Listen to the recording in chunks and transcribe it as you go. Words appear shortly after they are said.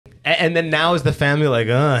And then now is the family like,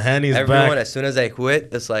 Hani's Everyone, back. as soon as I quit,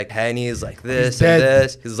 it's like Hani is like this and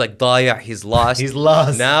this. He's like daya, he's lost. He's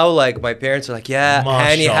lost. Now, like my parents are like, yeah,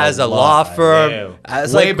 Hani has a Mashallah. law firm. Yeah.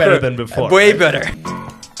 It's Way like, better than before. Way better.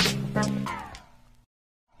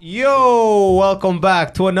 Yo, welcome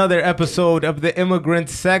back to another episode of the Immigrant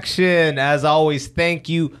Section. As always, thank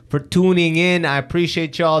you for tuning in. I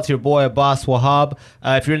appreciate y'all. It's your boy Abbas Wahab.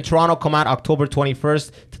 If you're in Toronto, come out October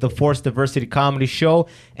 21st to the Forced Diversity Comedy Show.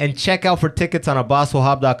 And check out for tickets on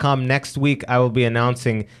abbaswahab.com. Next week, I will be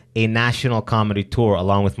announcing a national comedy tour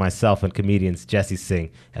along with myself and comedians Jesse Singh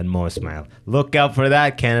and Mo Ismail. Look out for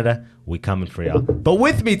that, Canada. We coming for y'all. But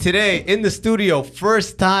with me today in the studio,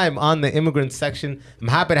 first time on the Immigrant Section. I'm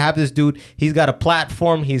happy to have this dude. He's got a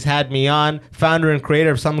platform. He's had me on. Founder and creator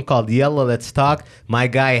of something called Yalla, Let's Talk. My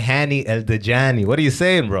guy, Hani al-dajane. What are you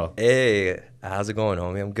saying, bro? Hey, how's it going,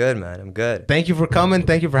 homie? I'm good, man. I'm good. Thank you for coming.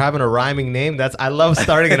 Thank you for having a rhyming name. I love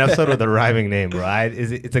starting an episode with a rhyming name, bro.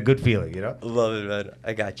 It's a good feeling, you know? Love it, man.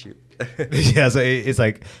 I got you. Yeah, so it's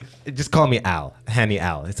like, just call me Al. Hani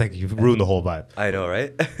Al. It's like you've ruined the whole vibe. I know,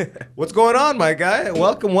 right? What's going on, my guy?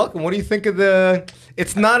 Welcome. What do you think of the...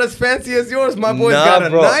 It's not as fancy as yours. My boy's got a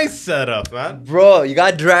nice setup, man. Bro, you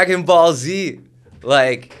got Dragon Ball Z.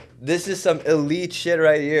 Like, this is some elite shit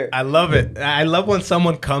right here. I love it. I love when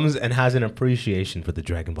someone comes and has an appreciation for the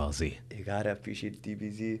Dragon Ball Z. You gotta appreciate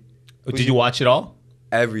DBZ. Did you watch it all?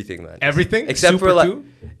 Everything, man. Everything? Except Super for like... 2?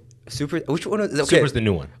 Super... Which one was it? Okay. Super's the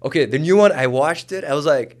new one. Okay, the new one, I watched it. I was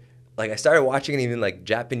like I started watching it even like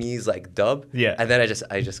Japanese like dub. Yeah. And then I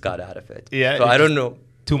just got out of it. Yeah. So I don't know.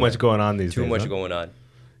 Too much going on these days. Too much huh? going on.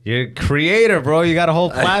 You're a creator, bro. You got a whole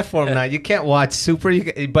platform now. You can't watch Super.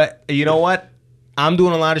 But you know what? I'm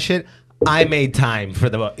doing a lot of shit. I made time for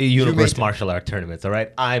the Universe Martial Art tournaments, all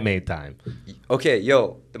right? I made time. Okay,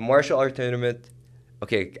 yo, the martial art tournament.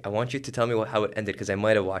 Okay, I want you to tell me how it ended because I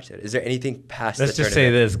might have watched it. Is there anything past Let's the just say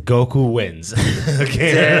tournament? this. Goku wins.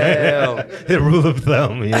 Okay? Damn. The rule of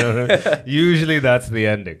thumb, you know what I mean? Usually that's the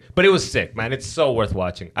ending. But it was sick, man. It's so worth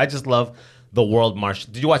watching. I just love the world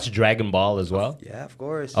martial. Did you watch Dragon Ball as well? Yeah, of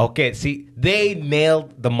course. Okay, see, they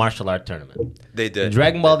nailed the martial art tournament. They did.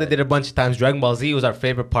 Dragon Ball, they did a bunch of times. Dragon Ball Z was our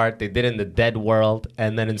favorite part. They did it in the dead world.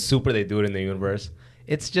 And then in Super, they do it in the universe.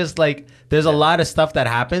 It's just like, there's a lot of stuff that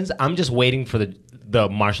happens. I'm just waiting for the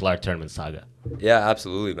martial art tournament saga. Yeah,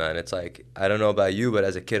 absolutely, man. It's like, I don't know about you, but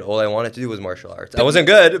as a kid, all I wanted to do was martial arts. I wasn't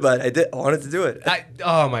good, but I wanted to do it.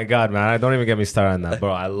 Oh my God, man. Don't even get me started on that,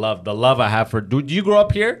 bro. I love the love I have for... Did you grow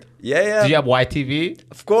up here? Yeah. Did you have YTV?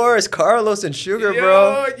 Of course, Carlos and Sugar,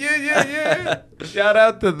 bro. Yeah. Shout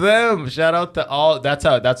out to them. Shout out to all... That's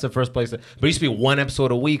the first place. But it used to be one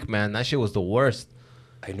episode a week, man. That shit was the worst.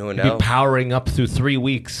 I know You'd now. be powering up through 3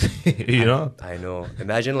 weeks, you know? I know.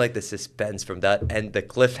 Imagine like the suspense from that and the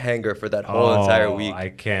cliffhanger for that whole entire week. I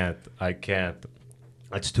can't.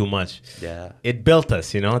 That's too much. Yeah. It built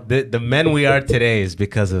us, you know? The men we are today is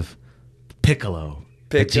because of Piccolo.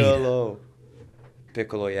 Vegeta.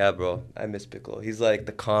 Piccolo, yeah, bro. I miss Piccolo. He's like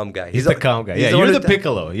the calm guy. He's the calm guy. Yeah, you're the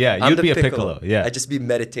Piccolo. Yeah, I'm you'd be a Piccolo. Yeah. I'd just be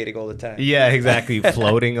meditating all the time. Yeah, exactly.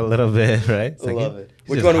 Floating a little bit, right? I love it.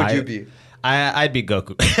 Which one would you be? I'd be Goku.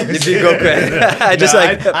 You'd be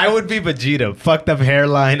Goku. I would be Vegeta. Fucked up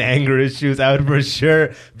hairline, anger issues. I would for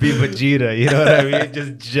sure be Vegeta. You know what I mean?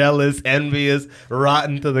 Just jealous, envious,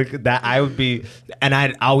 rotten to that. I would be, and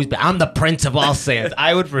I'd always be. I'm the Prince of all Saiyans.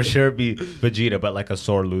 I would for sure be Vegeta, but like a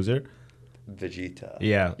sore loser. Vegeta.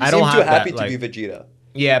 Yeah, I don't seem too happy to be Vegeta.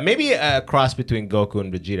 Yeah, maybe a cross between Goku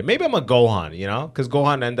and Vegeta. Maybe I'm a Gohan, you know, because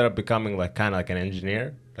Gohan ended up becoming like kind of like an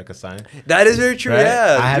engineer. Like a science. That is very true. Right?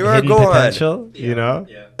 Yeah, I have hidden potential. You know.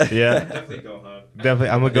 Yeah. Definitely Gohan. Definitely,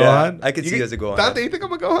 I'm a Gohan. I could see you as a Gohan. Dante, you think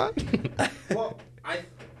I'm a Gohan? Well,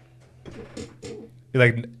 You're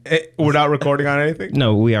like, we're not recording on anything.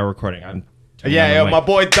 No, we are recording. My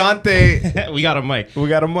boy Dante. We got a mic.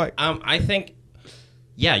 I think,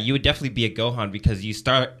 yeah, you would definitely be a Gohan because you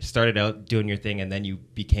started out doing your thing and then you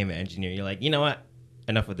became an engineer. You're like, you know what?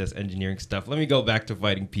 Enough of this engineering stuff. Let me go back to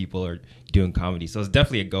fighting people or doing comedy. So it's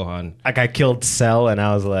definitely a Gohan. Like I killed Cell and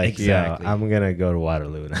I was like, exactly. I'm going to go to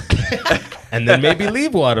Waterloo now. And then maybe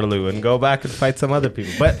leave Waterloo and go back and fight some other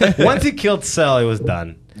people. But once he killed Cell, it was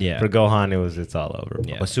done. Yeah. For Gohan, it's all over.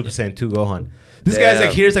 Yeah. But Super Saiyan 2 Gohan. This guy's like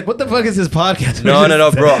here's like, what the fuck is this podcast?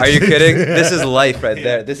 No, bro. Are you kidding? This is life right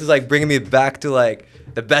there. This is like bringing me back to like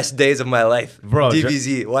the best days of my life. Bro.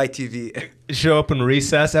 DBZ, YTV. Show up in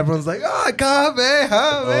recess. Everyone's like, oh, come, man.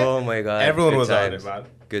 Oh, my God. Everyone Good was times. on it,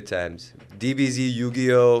 man. Good times. DBZ,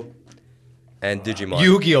 Yu-Gi-Oh, and Digimon.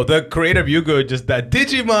 Yu-Gi-Oh, the creator of Yu-Gi-Oh, just that.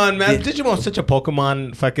 Digimon, man. Digimon's such a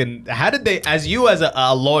Pokemon fucking... How did they, as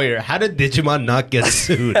a lawyer, how did Digimon not get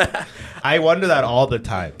sued? I wonder that all the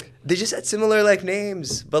time. They just had similar like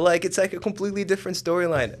names, but like it's like a completely different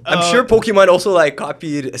storyline. I'm sure Pokemon also like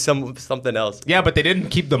copied something else. Yeah, but they didn't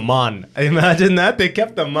keep the Mon. Imagine that. They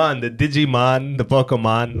kept the Mon, the Digimon, the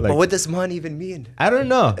Pokemon. Like, But what does Mon even mean? I don't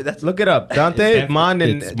know. Look it up. Dante, Mon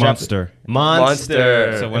and It's monster.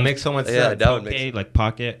 Monster. So So it makes so much Yeah, sense. that would make Okay, sense. like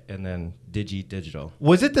pocket and then digital.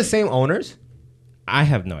 Was it the same owners? I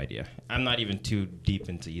have no idea. I'm not even too deep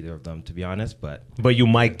into either of them, to be honest. But But you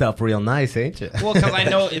mic'd up real nice, ain't you? well, because I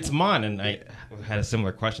know it's Mon, and I had a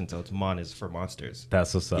similar question. So it's Mon is for monsters.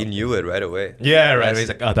 That's what's up. You knew it right away. Yeah, right. He's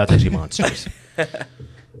like, oh, that's actually monsters.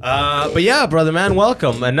 But yeah, brother man,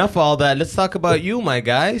 welcome. Enough of all that. Let's talk about you, my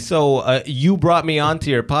guy. So you brought me onto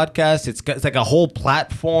your podcast. It's like a whole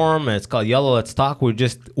platform. And it's called Yalla. Let's talk.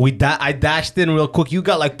 I dashed in real quick. You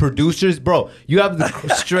got like producers, bro. You have the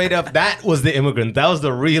straight up. That was the immigrant. That was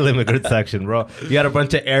the real immigrant section, bro. You had a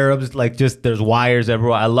bunch of Arabs. Like just there's wires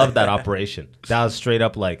everywhere. I love that operation. That was straight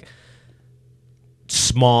up like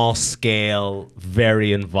small scale,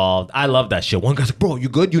 very involved. I love that shit. One guy's like, bro, you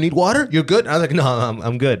good? You need water? You're good? I was like, no,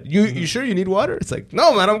 I'm good. You sure you need water? It's like,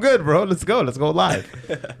 no, man, I'm good, bro. Let's go live.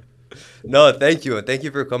 No, thank you. And thank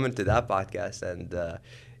you for coming to that podcast. And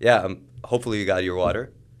hopefully you got your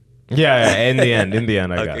water. Yeah, in the end,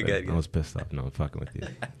 I got Okay, it. good. I was pissed off. No, I'm fucking with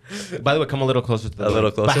you. By the way, come a little closer to the A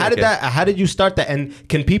little mic. closer, But okay. how did you start that? And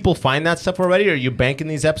can people find that stuff already? Are you banking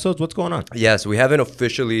these episodes? What's going on? Yes, we haven't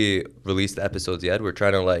officially released the episodes yet. We're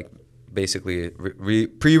trying to like basically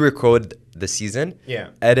pre-record the season,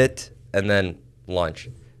 edit, and then launch.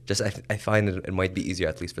 Just I find it might be easier,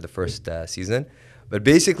 at least for the first season. But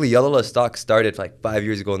basically, Yalla Stock started like 5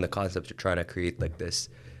 years ago in the concept of trying to create like this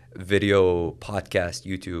video podcast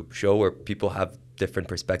YouTube show where people have different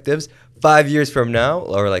perspectives. 5 years from now,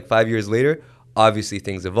 or like 5 years later, obviously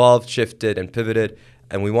things evolved, shifted, and pivoted,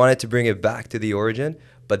 and we wanted to bring it back to the origin.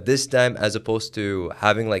 But this time, as opposed to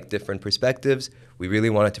having like different perspectives, we really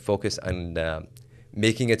wanted to focus on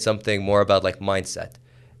making it something more about like mindset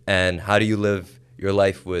and how do you live your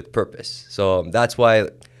life with purpose. So that's why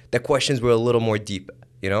the questions were a little more deep,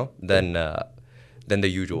 than the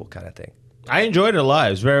usual kind of thing. I enjoyed it a lot.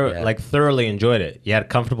 It was very, thoroughly enjoyed it. You had a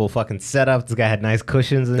comfortable fucking setup. This guy had nice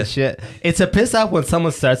cushions and shit. It's a piss off when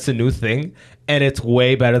someone starts a new thing and it's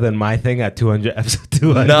way better than my thing at 200 episode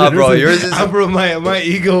 200. Nah, bro, yours is... Bro, my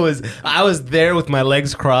ego was... I was there with my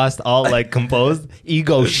legs crossed, all like composed.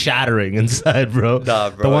 Ego shattering inside, bro.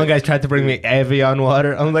 Nah, bro. The one guy tried to bring me Evian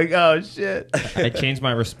water. I'm like, oh, shit. I changed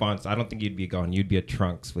my response. I don't think you'd be gone. You'd be a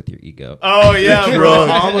Trunks with your ego. Oh, yeah, bro.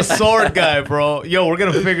 I'm a sword guy, bro. Yo, we're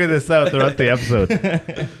going to figure this out throughout the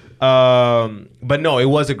episode. But no, it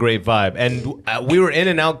was a great vibe. And we were in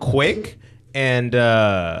and out quick. And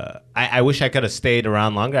I wish I could have stayed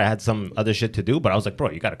around longer. I had some other shit to do. But I was like, bro,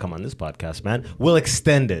 you got to come on this podcast, man. We'll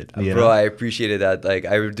extend it. You know? I appreciated that. Like,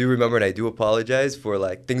 I do remember, and I do apologize for,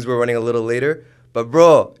 like, things were running a little later. But,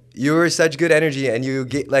 bro, you were such good energy. And you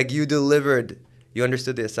delivered. You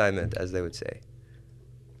understood the assignment, as they would say.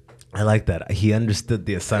 I like that. He understood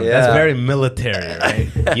the assignment. Yeah. That's very military,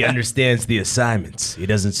 right? He understands the assignments. He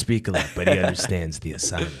doesn't speak a lot, but he understands the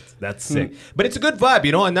assignments. That's sick. But it's a good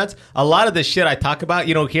vibe, and that's a lot of the shit I talk about.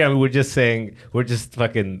 Here, I mean, we're just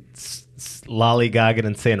fucking lollygagging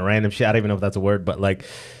and saying random shit. I don't even know if that's a word, but like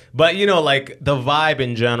the vibe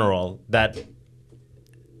in general that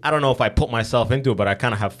I don't know if I put myself into it, but I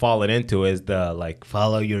kind of have fallen into is the like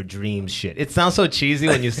follow your dreams shit. It sounds so cheesy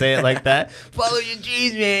when you say it like that. Follow your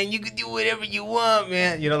dreams, man. You can do whatever you want,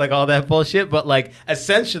 man. Like all that bullshit. But like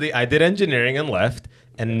essentially, I did engineering and left,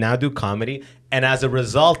 and now do comedy. And as a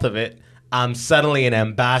result of it, I'm suddenly an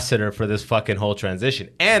ambassador for this fucking whole transition.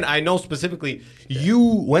 And I know specifically, you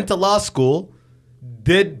went to law school,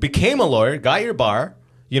 became a lawyer, got your bar.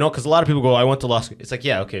 Because a lot of people go, I went to law school. It's like,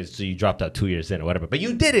 yeah, okay, so you dropped out 2 years in or whatever. But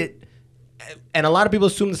you did it. And a lot of people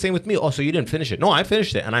assume the same with me. Oh, so you didn't finish it. No, I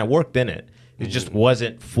finished it, and I worked in it. It just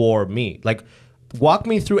wasn't for me. Like, walk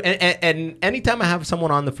me through. And anytime I have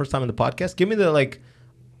someone on the first time in the podcast, give me the, like,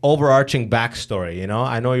 overarching backstory,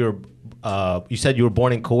 I know you said you were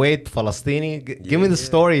born in Kuwait, Palestinian. Give me the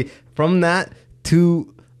story from that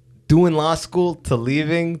to doing law school to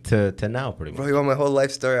leaving to now, pretty much. Bro, you want my whole life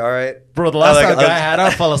story? All right. Bro, the last time I had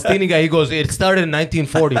a Palestinian guy, he goes, it started in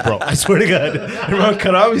 1940, bro. I swear to God. Imran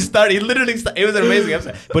Karami he literally started. It was an amazing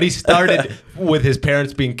episode. But he started with his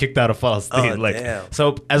parents being kicked out of Palestine. Damn.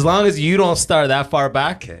 So as long as you don't start that far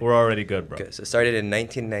back, we're already good, bro. Okay, so it started in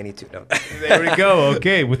 1992. No. There we go.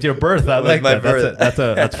 Okay, with your birth. I like my that. birth.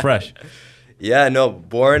 That's fresh. Yeah, no,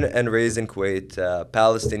 born and raised in Kuwait,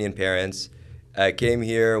 Palestinian parents. I came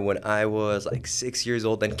here when I was like 6 years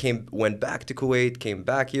old, then went back to Kuwait, came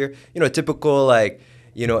back here. Typical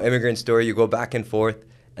immigrant story. You go back and forth.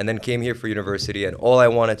 and then came here for university. And all I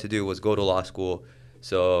wanted to do was go to law school.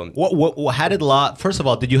 So how did law? First of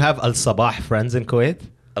all, did you have Al Sabah friends in Kuwait?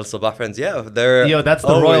 Al Sabah friends, yeah, they're that's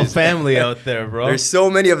the royal family out there, bro. There's so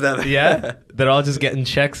many of them. Yeah, they're all just getting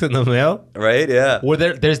checks in the mail, right? Yeah.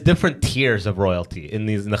 There's different tiers of royalty in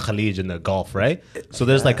the Khalij and the Gulf, right? So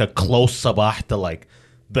there's like a close Sabah to like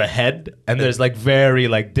the head, and there's like very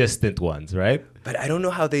like distant ones, right? But I don't know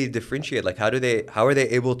how they differentiate. Like, how are they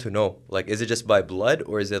able to know? Like, is it just by blood,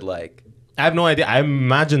 or is it like? I have no idea. I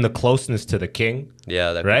imagine the closeness to the king.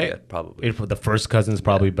 Yeah, that right? Could be it, probably. The first cousin's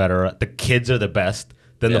probably better. The kids are the best.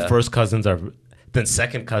 Then the first cousins are, then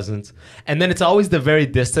second cousins, and then it's always the very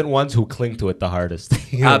distant ones who cling to it the hardest.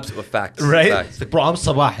 Absolute facts, right? Facts. It's like, bro, I'm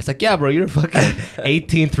Sabah. It's like, yeah, bro, you're a fucking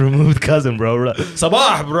 18th removed cousin, bro.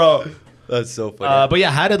 Sabah, bro. That's so funny. But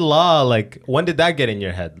yeah, how did law, like, when did that get in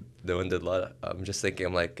your head? The one did law. I'm just thinking,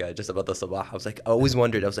 I'm like, just about the Sabah. I was like, I always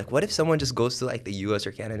wondered. I was like, what if someone just goes to like the U.S.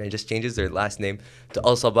 or Canada and just changes their last name to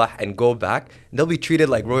Al Sabah and go back? And they'll be treated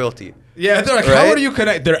like royalty. Yeah, they're like, right? How are you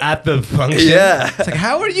connected? They're at the function. Yeah. It's like,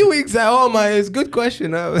 how are you it's a good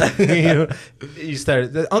question. You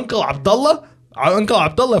start, Uncle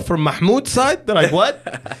Abdullah from Mahmoud's side? They're like,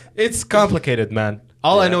 what? It's complicated, man.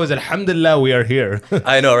 All I know is, alhamdulillah, we are here.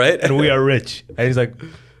 I know, right? And we are rich. And he's like,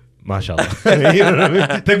 mashallah. You know what I mean?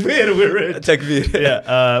 Takbir, we're rich. Takbir.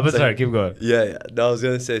 Yeah, but sorry, keep going. Yeah. No, I was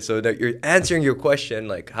going to say, so that you're answering your question,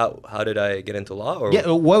 like, how did I get into law? Or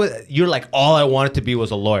you're like, all I wanted to be was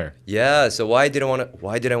a lawyer. Yeah, so why did I want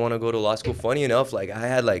to go to law school? Funny enough, like, I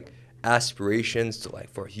had, like, aspirations to, like,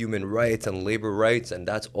 for human rights and labor rights, and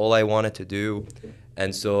that's all I wanted to do.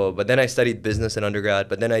 And so, but then I studied business in undergrad,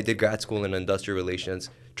 but then I did grad school in industrial relations,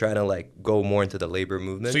 trying to, like, go more into the labor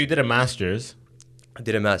movement. So you did a master's. I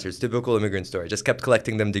did a master's. Typical immigrant story. Just kept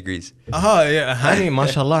collecting them degrees. Yeah. Hani,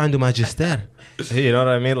 mashallah, عنده magister. You know what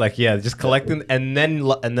I mean? Like, yeah, just collecting, and then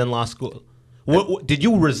law school. Did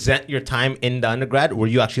you resent your time in the undergrad? Or were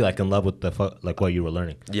you actually like in love with like what you were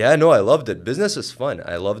learning? Yeah, no, I loved it. Business was fun.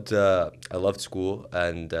 I loved school,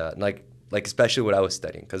 and like especially what I was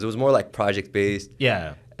studying, because it was more like project based.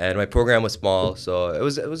 Yeah. And my program was small, so it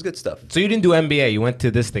was good stuff. So you didn't do MBA. You went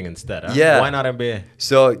to this thing instead. Huh? Yeah. Why not MBA?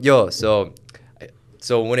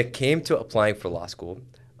 So when it came to applying for law school,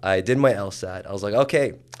 I did my LSAT. I was like,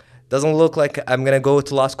 okay, doesn't look like I'm going to go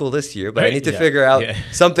to law school this year, but I need to figure out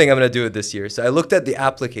something I'm going to do this year. So I looked at the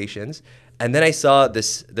applications, and then I saw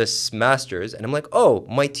this master's, and I'm like, oh,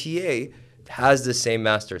 my TA has the same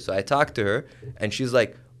master's. So I talked to her, and she's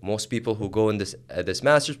like, most people who go in this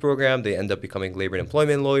master's program, they end up becoming labor and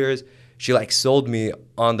employment lawyers. She like sold me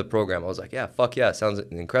on the program. I was like, yeah, fuck yeah, sounds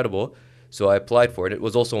incredible. So I applied for it. It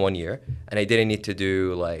was also 1 year, and I didn't need to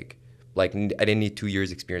do like I didn't need 2 years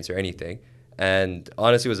experience or anything. And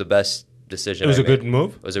honestly, it was the best decision. It was a good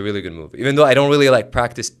move? It was a really good move. Even though I don't really like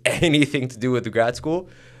practice anything to do with the grad school,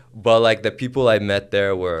 but like the people I met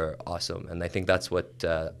there were awesome. And I think that's what,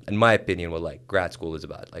 in my opinion, what like grad school is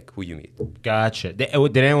about, like who you meet. Gotcha. Did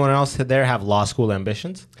anyone else there have law school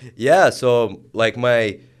ambitions? Yeah. So like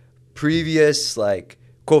my previous like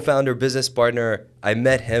co-founder, business partner, I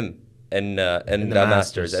met him in the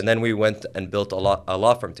masters, and then we went and built a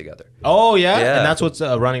law firm together. Oh yeah, and that's what's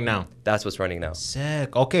running now. That's what's running now.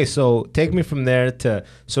 Sick. Okay, so take me from there to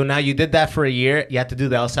so now you did that for a year. You had to do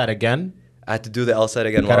the LSAT again. I had to do the LSAT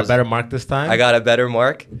again. Got a better mark this time. I got a better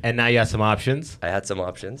mark, and now you have some options. I had some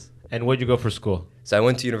options. And where'd you go for school? So I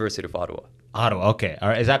went to University of Ottawa. Ottawa, okay. All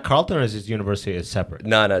right. Is that Carleton or is this university is separate?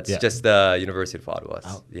 No, it's just the University of Ottawa.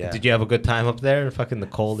 Oh. Yeah. Did you have a good time up there? Fucking the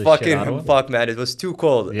cold as shit. Fuck, man. It was too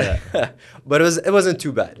cold. Yeah. But it wasn't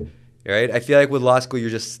too bad. Right? I feel like with law school, you're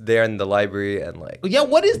just there in the library and like... Yeah,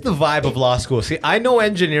 what is the vibe of law school? See, I know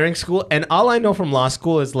engineering school, and all I know from law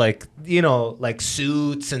school is like, you know, like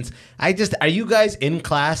suits and... Are you guys in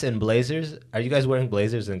class in blazers? Are you guys wearing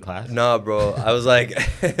blazers in class? Nah, bro. I was like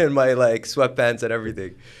in my like sweatpants and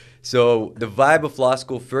everything. So the vibe of law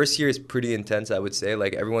school, first year is pretty intense, I would say.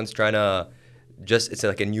 Like everyone's trying to it's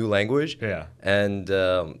like a new language. Yeah. And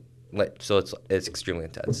so it's extremely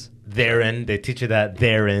intense. Therein, they teach you that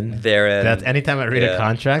therein. That's anytime I read a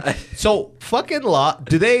contract. So fucking law,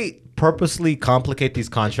 do they purposely complicate these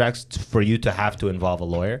contracts for you to have to involve a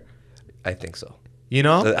lawyer? I think so. You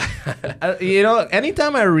know,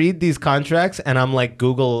 anytime I read these contracts and I'm like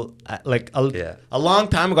Google, a long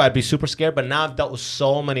time ago, I'd be super scared. But now I've dealt with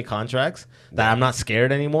so many contracts that I'm not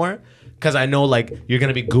scared anymore. Because I know like you're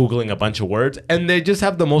going to be Googling a bunch of words and they just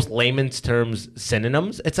have the most layman's terms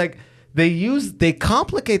synonyms. It's like they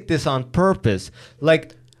complicate this on purpose.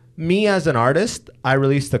 Like me as an artist, I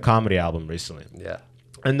released a comedy album recently. Yeah.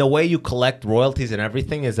 And the way you collect royalties and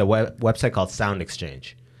everything is a website called Sound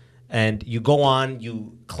Exchange. and you go on,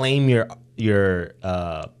 you claim the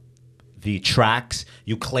tracks,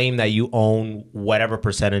 you claim that you own whatever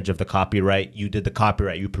percentage of the copyright, you did the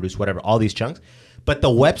copyright, you produced whatever, all these chunks. But the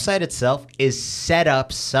website itself is set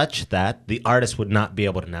up such that the artist would not be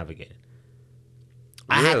able to navigate it.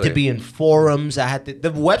 I had to be in forums.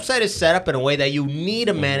 The website is set up in a way that you need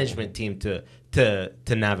a management team to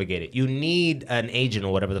navigate it. You need an agent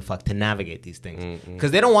or whatever the fuck to navigate these things.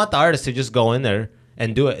 Because they don't want the artist to just go in there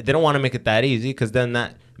and do it. They don't want to make it that easy because then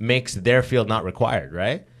that makes their field not required,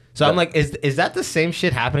 right? So I'm like, is that the same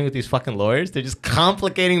shit happening with these fucking lawyers? They're just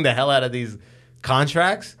complicating the hell out of these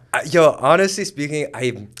contracts? Yo, honestly speaking,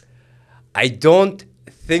 I don't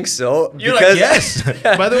think so. You're like, yes.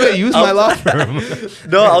 By the way, use my law firm.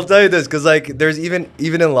 No, I'll tell you this, because like there's even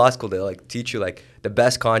in law school, they like teach you like the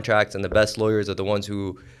best contracts and the best lawyers are the ones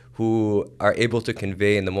who are able to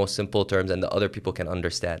convey in the most simple terms and the other people can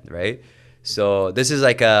understand, right? So this is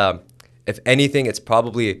like if anything, it's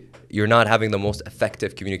probably you're not having the most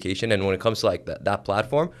effective communication. And when it comes to like that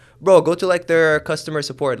platform, bro, go to like their customer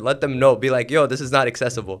support, let them know, be like, yo, this is not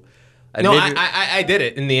accessible. And no, I did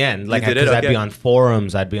it in the end. Like, because I'd be on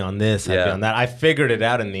forums, I'd be on this, I'd be on that. I figured it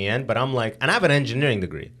out in the end, but I'm like, and I have an engineering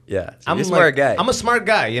degree. Yeah, so I'm you're a smart guy. I'm a smart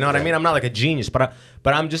guy, you know what I mean? I'm not like a genius, but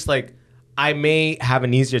I'm just like, I may have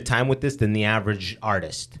an easier time with this than the average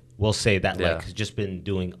artist. We'll say that, like, has just been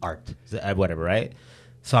doing art, whatever, right?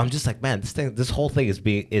 So I'm just like, man, this whole thing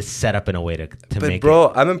is set up in a way to make it. But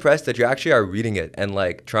bro, I'm impressed that you actually are reading it and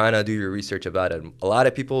like trying to do your research about it. A lot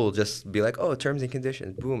of people will just be like, oh, terms and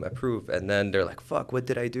conditions, boom, approve. And then they're like, fuck, what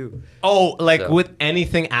did I do? Oh, like with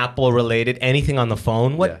anything Apple related, anything on the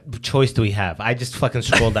phone, what choice do we have? I just fucking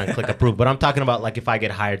scroll down, click approve. But I'm talking about like if I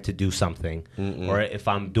get hired to do something or if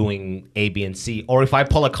I'm doing A, B, and C, or if I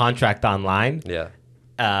pull a contract online. Yeah.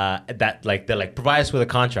 That like they're like provide us with a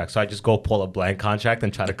contract, so I just go pull a blank contract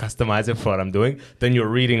and try to customize it for what I'm doing. Then you're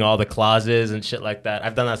reading all the clauses and shit like that.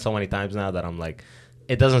 I've done that so many times now that I'm like,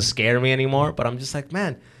 it doesn't scare me anymore. But I'm just like,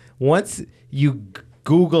 man, once you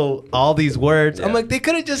Google all these words, I'm like, they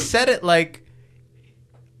could have just said it like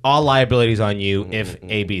all liabilities on you if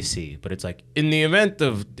ABC, but it's like in the event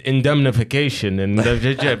of indemnification and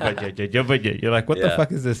you're like, what the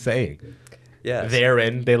fuck is this saying? Yeah.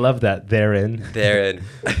 Therein. They love that. Therein.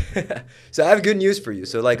 So I have good news for you.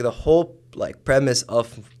 So like the whole like premise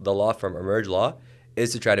of the law firm EmergeLaw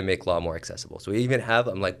is to try to make law more accessible. So we even have,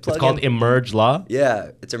 I'm like, it's called EmergeLaw?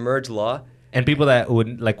 Yeah, it's EmergeLaw. And people that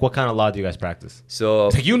would, like, what kind of law do you guys practice? So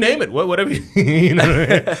it's like, you name it. Whatever you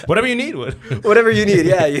whatever you need. Whatever you need,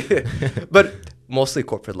 yeah. But mostly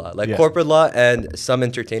corporate law. Like corporate law and some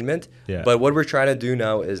entertainment. Yeah. But what we're trying to do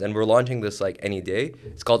now is, and we're launching this like any day,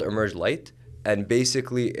 it's called Emerge Lite. And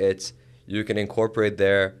basically it's, you can incorporate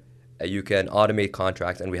there, you can automate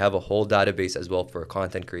contracts, and we have a whole database as well for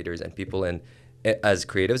content creators and people as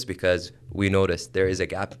creatives, because we noticed there is a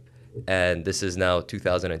gap. And this is now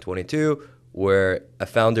 2022, where a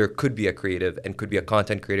founder could be a creative and could be a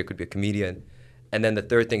content creator, could be a comedian. And then the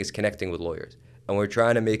third thing is connecting with lawyers. And we're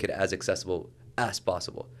trying to make it as accessible as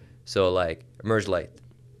possible. So like Emerge Lite,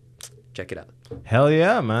 check it out. Hell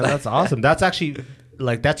yeah, man. That's awesome. That's actually...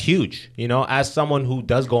 like that's huge, you know, as someone who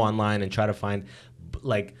does go online and try to find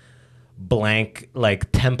like blank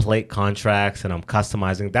like template contracts and I'm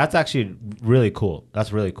customizing. That's actually really cool.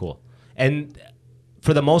 That's really cool. And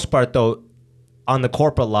for the most part though, on the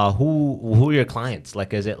corporate law, who are your clients?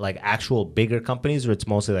 Like, is it like actual bigger companies, or it's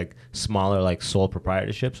mostly like smaller, like sole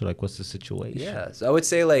proprietorships, or like what's the situation? Yeah, so I would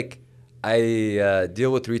say like I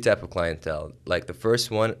deal with three types of clientele. Like the first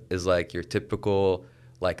one is like your typical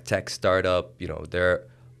like tech startup, you know, they're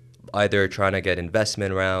either trying to get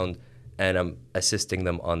investment round and I'm assisting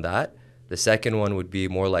them on that. The second one would be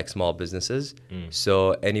more like small businesses.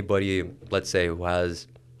 So anybody, let's say, who has,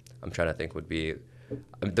 I'm trying to think, would be,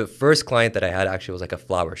 the first client that I had actually was like a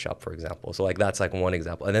flower shop, for example. So like that's like one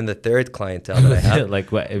example. And then the third clientele that I had,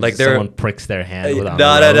 like what, if like someone pricks their hand with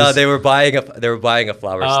no, they were buying a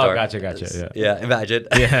flower store. Oh, gotcha. Yeah, imagine.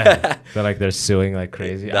 Yeah, they're suing like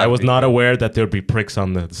crazy. I was not aware that there'd be pricks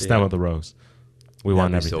on the stem of the rose. We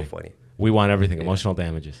want everything. So funny. We want everything. Emotional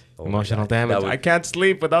damages. Emotional damage. I can't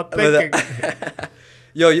sleep without thinking.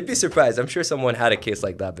 Yo, you'd be surprised. I'm sure someone had a case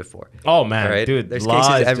like that before. Oh man, right? Dude, there's law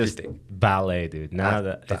cases is everything. Just ballet, dude.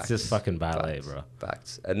 Now it's just fucking ballet, bro.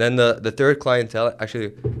 Facts. And then the third clientele,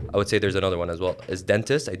 actually, I would say there's another one as well, is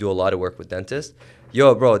dentists. I do a lot of work with dentists.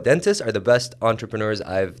 Yo, bro, dentists are the best entrepreneurs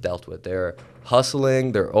I've dealt with. They're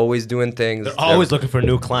hustling. They're always doing things. They're always looking for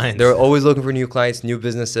new clients. They're always looking for new clients, new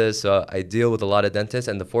businesses. So I deal with a lot of dentists.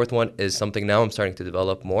 And the fourth one is something now I'm starting to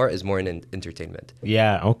develop more, is more in entertainment.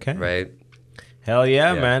 Yeah, okay. Right? Hell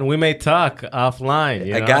yeah, man. We may talk offline.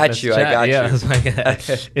 You know? I got you.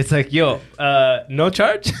 It's like, yo, no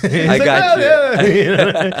charge? I got you.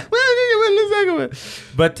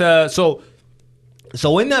 But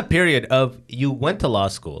so in that period of you went to law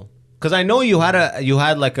school, because I know you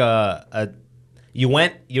were like,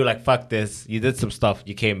 fuck this. You did some stuff.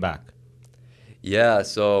 You came back. Yeah.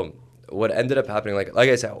 So what ended up happening, like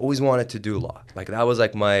I said, I always wanted to do law. Like that was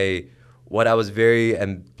like what I was very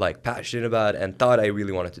passionate about and thought I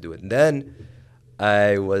really wanted to do it. And then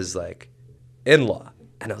I was like in law,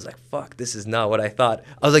 and I was like, fuck, this is not what I thought.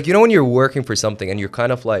 I was like, you know, when you're working for something and you're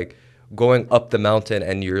kind of like going up the mountain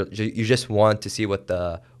and you just want to see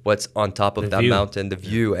what's on top of that mountain, the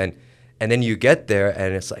view, and then you get there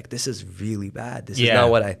and it's like, this is really bad. This is not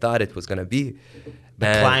what I thought it was gonna be.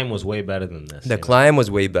 The climb was way better than this. The climb was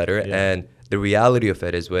way better, and the reality of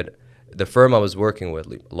it is what the firm I was working with,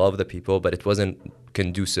 love the people, but it wasn't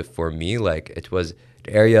conducive for me. Like it was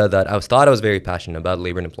the area that I thought I was very passionate about,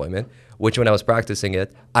 labor and employment, which when I was practicing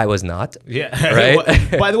it, I was not. Yeah.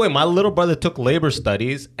 Right. By the way, my little brother took labor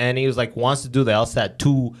studies, and he was like, wants to do the LSAT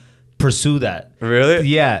to pursue that. Really?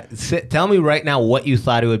 Yeah. Tell me right now what you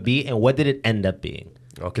thought it would be, and what did it end up being?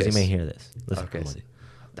 Okay. Because you may hear this. Listen, okay.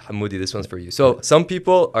 Hamoudi, this one's for you. So some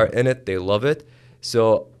people are in it, they love it.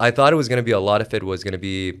 So I thought it was going to be, a lot of it was going to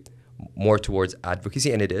be more towards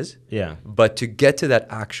advocacy, and it is. Yeah. But to get to that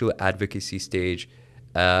actual advocacy stage,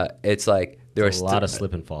 it's like there's a lot of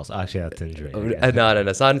slip and falls. Actually, that's injury. No,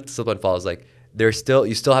 it's not slip and falls. Like you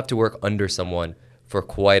still have to work under someone for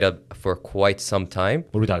quite some time.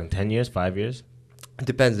 What are we talking? 10 years? 5 years? It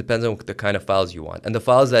depends on the kind of files you want. And the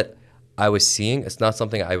files that I was seeing, it's not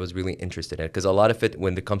something I was really interested in, because a lot of it,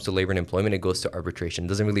 when it comes to labor and employment, it goes to arbitration. It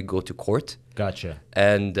doesn't really go to court. Gotcha.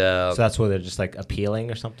 And so that's where they're just like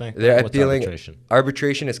appealing or something? They're What's appealing. Arbitration?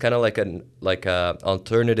 Arbitration is kind of like an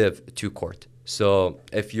alternative to court. So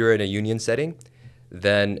if you're in a union setting,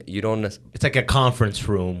 then you don't. It's like a conference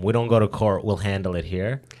room. We don't go to court. We'll handle it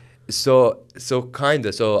here. So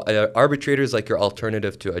kinda. So arbitrator is like your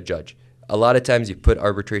alternative to a judge. A lot of times you put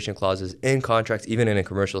arbitration clauses in contracts, even in a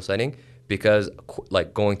commercial setting, because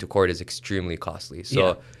like going to court is extremely costly.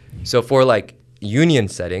 So for like union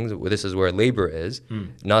settings, this is where labor is,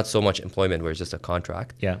 not so much employment, where it's just a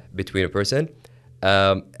contract between a person.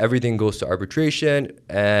 Everything goes to arbitration,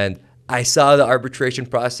 and I saw the arbitration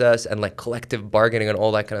process and like collective bargaining and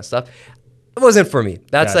all that kind of stuff. It wasn't for me.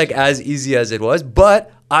 That's like as easy as it was. But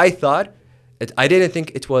I thought, I didn't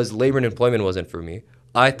think it was labor and employment wasn't for me.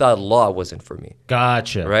 I thought law wasn't for me.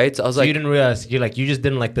 Gotcha. Right? So I was like, you didn't realize, you just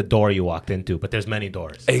didn't like the door you walked into, but there's many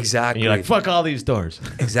doors. Exactly. And you're like, fuck all these doors.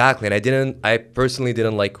 Exactly. And I personally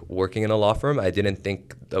didn't like working in a law firm. I didn't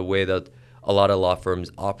think the way that a lot of law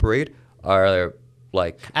firms operate are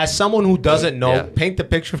like. As someone who doesn't know, paint the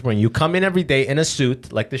picture for me. You come in every day in a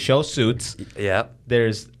suit, like the show Suits. Yeah.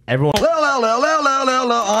 There's everyone.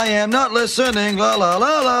 I am not listening.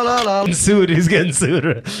 Sued. He's getting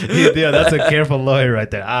sued. Yeah, that's a careful lawyer right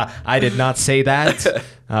there. I did not say that.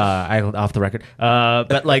 Off the record.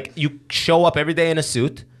 But like, you show up every day in a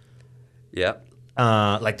suit. Yeah.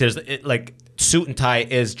 Like there's like suit and tie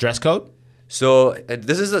is dress code. So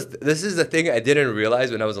this is the thing I didn't realize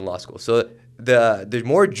when I was in law school. So the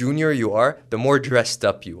more junior you are, the more dressed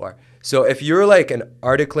up you are. So if you're like an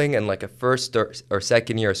articling and like a first or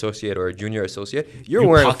second year associate or a junior associate, you're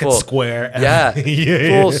wearing pocket full square,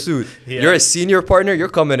 full suit. Yeah. You're a senior partner, you're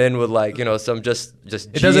coming in with like, some just jeans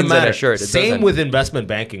it doesn't matter. And a shirt. Same with investment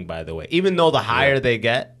banking, by the way. Even though the higher they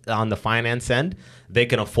get on the finance end, they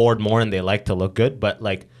can afford more and they like to look good. But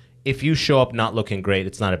like, if you show up not looking great,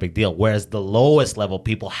 it's not a big deal. Whereas the lowest level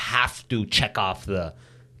people have to check off the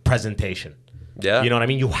presentation. Yeah. You know what I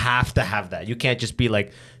mean? You have to have that. You can't just be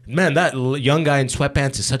like, man, that young guy in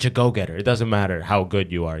sweatpants is such a go-getter. It doesn't matter how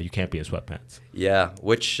good you are. You can't be in sweatpants. Yeah,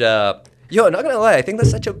 which, not gonna lie, I think that's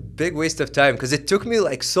such a big waste of time, because it took me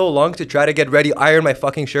like so long to try to get ready, iron my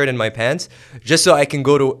fucking shirt and my pants, just so I can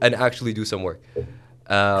go to and actually do some work.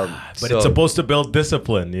 But it's supposed to build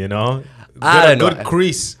discipline, I don't know. Good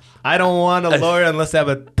crease. I don't want a lawyer unless they have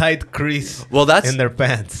a tight crease in their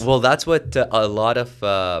pants. Well, that's what a lot of...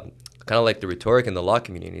 kind of like the rhetoric in the law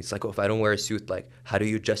community. It's like, if I don't wear a suit, like, how do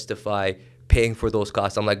you justify paying for those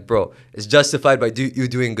costs? I'm like, bro, it's justified by you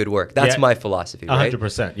doing good work. That's my philosophy, right?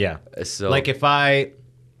 100%, yeah. So, like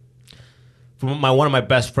one of my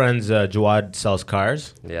best friends, Jawad, sells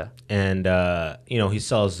cars. Yeah. And, he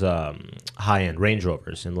sells high-end Range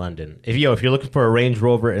Rovers in London. If you're looking for a Range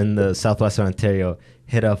Rover in the southwestern Ontario,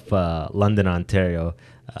 hit up London, Ontario,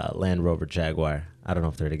 Land Rover Jaguar. I don't know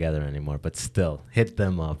if they're together anymore, but still, hit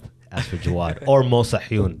them up. Ask for Jawad or Mo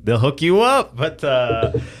Sahyun. They'll hook you up. But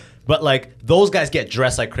But like those guys get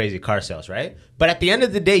dressed like crazy car sales, right? But at the end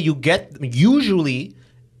of the day, usually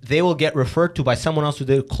they will get referred to by someone else who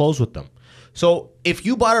did close with them. So if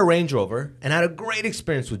you bought a Range Rover and had a great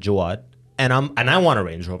experience with Jawad, and I want a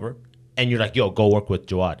Range Rover, and you're like, yo, go work with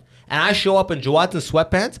Jawad, and I show up in Jawad's in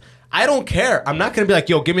sweatpants, I don't care. I'm not gonna be like,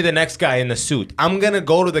 yo, give me the next guy in the suit. I'm gonna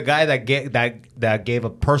go to the guy that gave a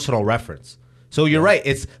personal reference. So you're right.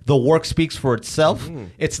 It's the work speaks for itself.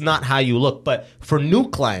 It's not how you look. But for new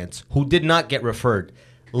clients who did not get referred,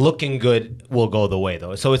 looking good will go the way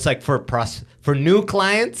though. So it's like for new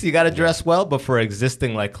clients, you got to dress well. But for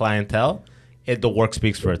existing like clientele, the work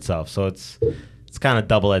speaks for itself. So it's kind of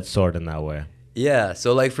double-edged sword in that way. Yeah.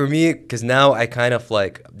 So like for me, because now I kind of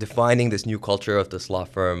like defining this new culture of this law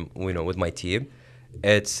firm, with my team.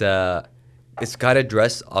 It's kind of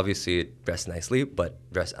dress nicely, but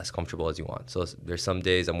dress as comfortable as you want. So there's some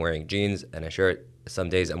days I'm wearing jeans and a shirt. Some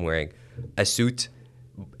days I'm wearing a suit.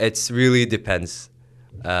 It really depends.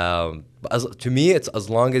 To me, it's as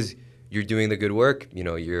long as you're doing the good work,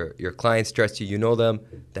 your clients trust you, you know them,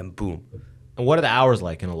 then boom. And what are the hours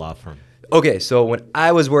like in a law firm? Okay, so when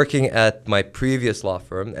I was working at my previous law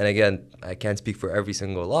firm, and again, I can't speak for every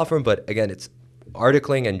single law firm, but again, it's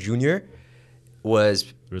articling and junior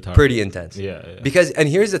was pretty intense. Yeah. And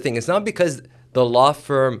here's the thing, it's not because the law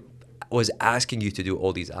firm was asking you to do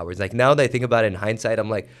all these hours. Like now that I think about it in hindsight, I'm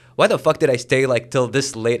like, why the fuck did I stay like till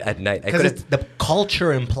this late at night? Because the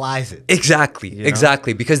culture implies it.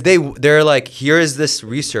 Exactly. Because they're like, here is this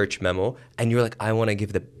research memo, and you're like, I want to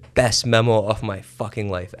give the best memo of my fucking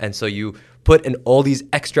life. And so you put in all these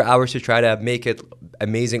extra hours to try to make it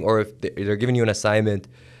amazing, or if they're giving you an assignment,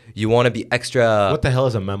 you want to be extra. What the hell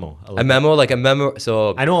is a memo? A memo.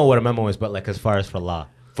 So I know what a memo is, but like as far as for law.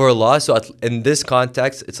 For law, so in this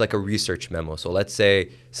context, it's like a research memo. So let's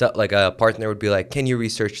say, like a partner would be like, can you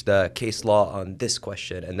research the case law on this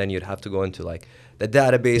question? And then you'd have to go into like the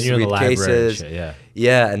database, read cases,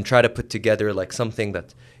 and try to put together like something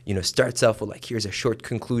that starts off with like, here's a short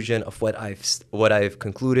conclusion of what I've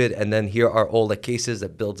concluded, and then here are all the cases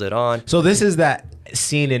that builds it on. So this is that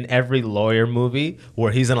scene in every lawyer movie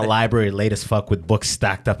where he's in a library late as fuck with books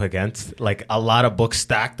stacked up against, like a lot of books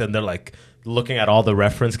stacked, and they're like looking at all the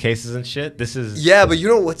reference cases and shit. This is but you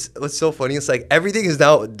know what's so funny? It's like everything is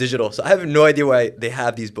now digital, so I have no idea why they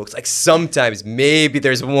have these books. Like sometimes maybe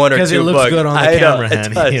there's one or two books. Because it looks good on the camera,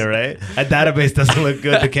 Hani, right? A database doesn't look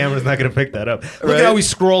good. The camera's not gonna pick that up. Look at how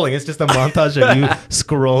he's scrolling. It's just a montage of you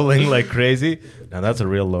scrolling like crazy. Now that's a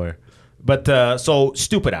real lawyer. But so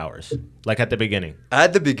stupid hours, like at the beginning.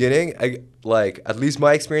 At the beginning, at least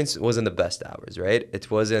my experience wasn't the best hours, right? It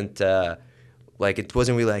wasn't. It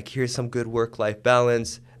wasn't really like, here's some good work-life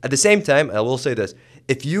balance. At the same time, I will say this.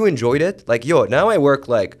 If you enjoyed it, like, now I work,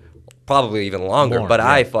 like, probably even longer,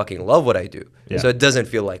 I fucking love what I do. Yeah. So it doesn't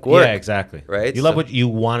feel like work. Yeah, exactly. Right? You love what you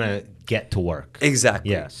want to get to work. Exactly.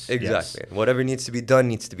 Yes. Exactly. Yes. Whatever needs to be done,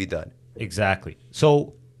 needs to be done. Exactly.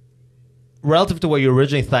 So relative to what you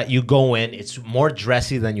originally thought, you go in, it's more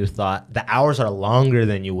dressy than you thought. The hours are longer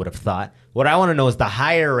than you would have thought. What I want to know is the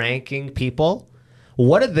higher-ranking people,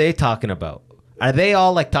 what are they talking about? Are they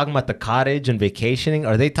all like talking about the cottage and vacationing?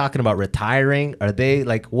 Are they talking about retiring? Are they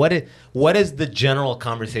like, what is the general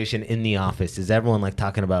conversation in the office? Is everyone like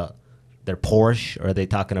talking about their Porsche? Or are they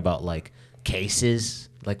talking about like cases?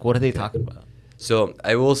 Like, what are they talking about? So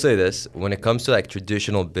I will say this, when it comes to like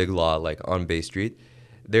traditional big law, like on Bay Street,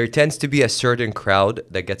 there tends to be a certain crowd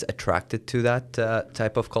that gets attracted to that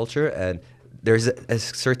type of culture. And there's a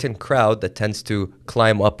certain crowd that tends to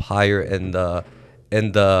climb up higher in the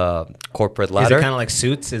corporate ladder. Is it kind of like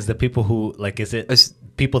Suits? Is the people who like? Is it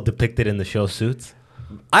people depicted in the show Suits?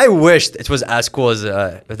 I wished it was as cool as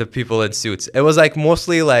the people in Suits. It was like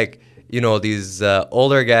mostly like these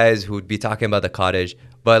older guys who'd be talking about the cottage,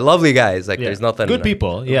 but lovely guys. Like there's nothing. Good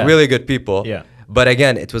people. Yeah. Really good people. Yeah. But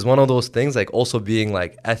again, it was one of those things. Like also being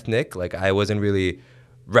like ethnic. Like I wasn't really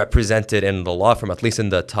represented in the law firm, at least in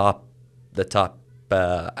the top.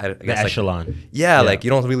 I guess echelon. Yeah, like you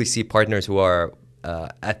don't really see partners who are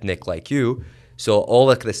ethnic like you, so all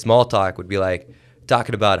like the small talk would be like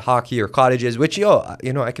talking about hockey or cottages, which I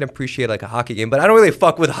can appreciate like a hockey game, but I don't really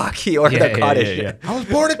fuck with hockey or the cottage. Yeah. I was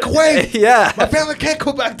born in Kuwait. My family can't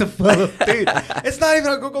go back to Philippines. It's not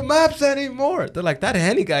even on Google Maps anymore. They're like, that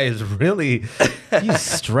Hani guy is really he's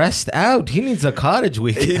stressed out. He needs a cottage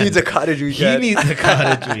weekend. He needs a cottage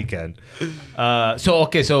weekend.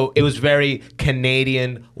 So it was very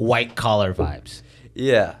Canadian white collar vibes.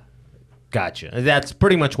 Yeah. Gotcha. That's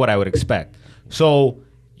pretty much what I would expect. So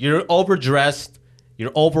you're overdressed,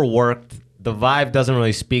 you're overworked, the vibe doesn't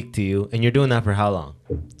really speak to you, and you're doing that for how long?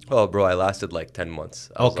 Oh, bro, I lasted like 10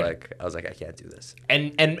 months. I was like, I can't do this.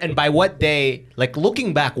 And by what day, like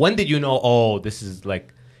looking back, when did you know, oh, this is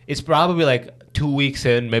like, it's probably like 2 weeks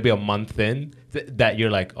in, maybe a month in, that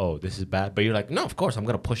you're like, oh, this is bad. But you're like, no, of course, I'm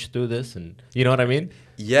going to push through this. And you know what I mean?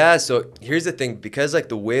 Yeah, so here's the thing. Because like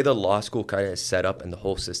the way the law school kind of is set up and the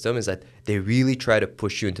whole system is that they really try to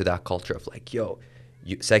push you into that culture of like, yo,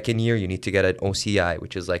 second year, you need to get an OCI,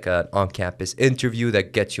 which is like an on-campus interview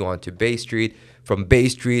that gets you onto Bay Street. From Bay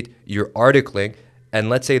Street, you're articling. And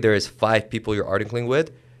let's say there is 5 people you're articling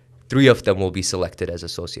with. 3 of them will be selected as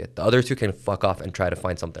associate. The other 2 can fuck off and try to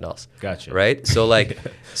find something else. Gotcha. Right? So like,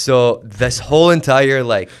 so this whole entire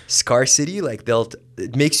like scarcity, like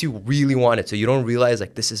it makes you really want it. So you don't realize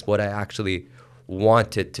like this is what I actually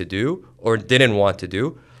wanted to do or didn't want to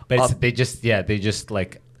do. But they just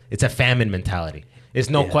like, it's a famine mentality. There's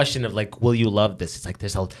no question of like, will you love this? It's like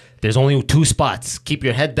there's only 2 spots. Keep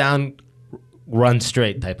your head down, run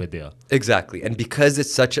straight type of deal. Exactly. And because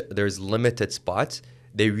it's there's limited spots,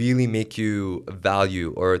 they really make you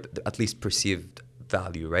value or at least perceived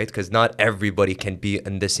value, right? Because not everybody can be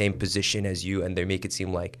in the same position as you and they make it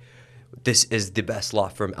seem like this is the best law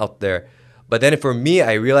firm out there. But then for me,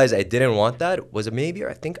 I realized I didn't want that. Was it maybe,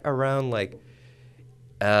 I think around like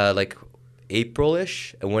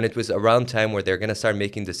April-ish, and when it was around time where they're going to start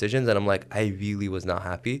making decisions, and I'm like, I really was not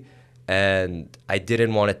happy. And I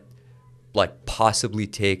didn't want to like possibly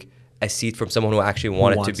take a seat from someone who actually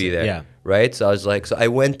wanted to be there. Yeah. Right? So I was like, so I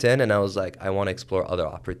went in and I was like, I want to explore other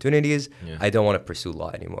opportunities. Yeah. I don't want to pursue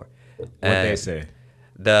law anymore. What did they say?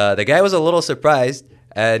 The guy was a little surprised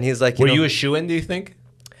and he's like, were you a shoo-in, do you think?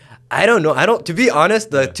 I don't know. To be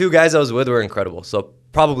honest, the 2 guys I was with were incredible. So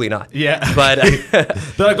probably not. Yeah. But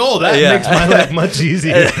they're like, oh, that makes my life much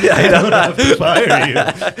easier. I don't have to fire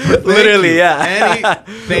you. Literally, yeah.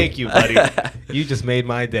 Annie, thank you, buddy. You just made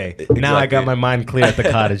my day. Exactly. Now I got my mind clear at the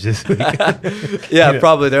cottage this week. Yeah,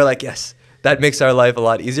 probably. They're like, yes, that makes our life a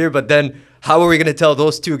lot easier. But then how are we going to tell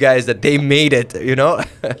those 2 guys that they made it, you know?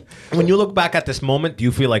 When you look back at this moment, do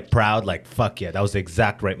you feel like proud? Like, fuck yeah, that was the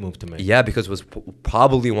exact right move to make. Yeah, because it was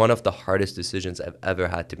probably one of the hardest decisions I've ever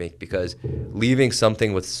had to make, because leaving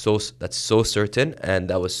something that's so certain and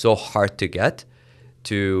that was so hard to get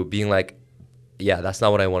to being like, yeah, that's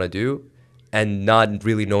not what I want to do, and not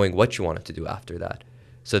really knowing what you wanted to do after that.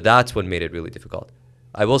 So that's what made it really difficult.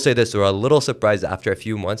 I will say this, they were a little surprised after a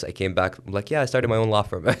few months. I came back, I'm like, yeah, I started my own law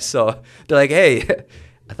firm. So they're like, hey,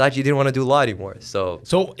 I thought you didn't want to do law anymore. So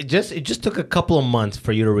it just took a couple of months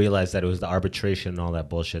for you to realize that it was the arbitration and all that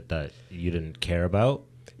bullshit that you didn't care about.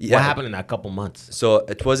 Yeah. What happened in that couple months? So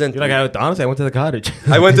it wasn't... You're like, honestly, I went to the cottage.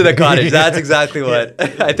 I went to the cottage. That's exactly what...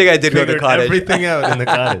 I think I did go to the cottage. Everything out in the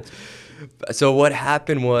cottage. So what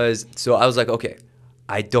happened was... So I was like, okay,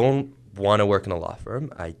 I don't want to work in a law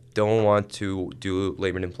firm. I don't want to do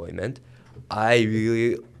labor and employment. I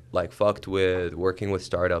really like fucked with working with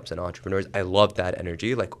startups and entrepreneurs. I loved that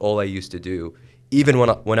energy. Like all I used to do, even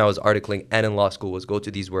when I was articling and in law school, was go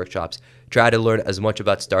to these workshops, try to learn as much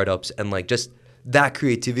about startups, and like just that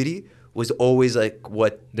creativity was always like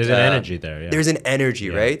what... There's an energy there, yeah. There's an energy,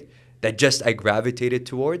 right? That just I gravitated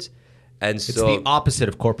towards. And so... It's the opposite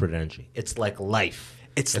of corporate energy. It's like life.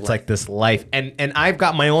 It's like this life. And I've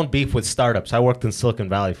got my own beef with startups. I worked in Silicon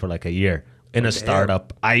Valley for like a year in a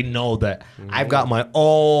startup. I know that I've got my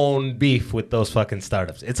own beef with those fucking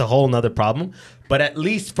startups. It's a whole nother problem. But at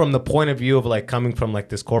least from the point of view of like coming from like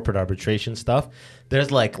this corporate arbitration stuff,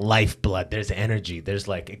 there's like lifeblood. There's energy. There's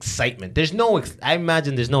like excitement. I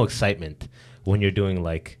imagine there's no excitement when you're doing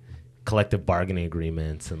like collective bargaining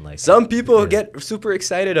agreements and like some people get super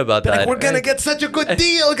excited about that. Like, we're gonna get such a good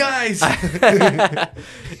deal, guys.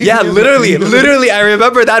 Yeah, literally. I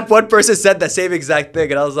remember that one person said the same exact thing,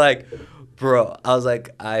 and I was like, bro,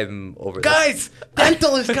 I'm over guys, this.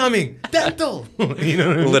 Dental is coming. Dental. You know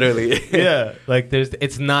what I mean? Literally. Yeah. Like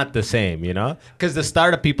it's not the same, you know? Because the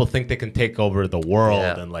startup people think they can take over the world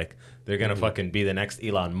and like they're going to fucking be the next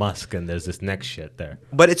Elon Musk, and there's this next shit there.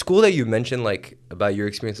 But it's cool that you mentioned like about your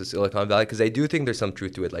experience with Silicon Valley, because I do think there's some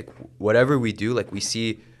truth to it. Like whatever we do, like we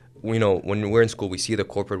see, you know, when we're in school, we see the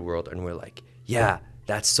corporate world and we're like, yeah,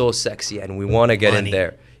 that's so sexy and we want to get in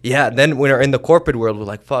there. Yeah, then when we're in the corporate world, we're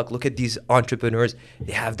like, fuck, look at these entrepreneurs.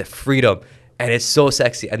 They have the freedom and it's so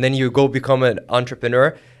sexy. And then you go become an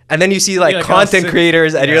entrepreneur and then you see like content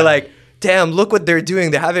creators and you're like, damn, look what they're doing.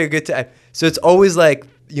 They're having a good time. So it's always like,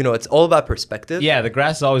 you know, it's all about perspective. Yeah, the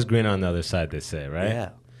grass is always greener on the other side, they say, right? Yeah.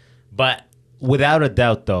 But without a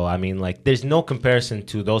doubt, though, I mean, like, there's no comparison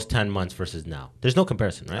to those 10 months versus now. There's no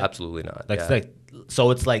comparison, right? Absolutely not. Like,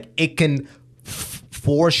 so it's like it can,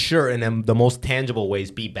 for sure, in the most tangible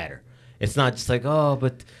ways, be better. It's not just like, oh,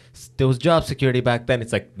 but there was job security back then.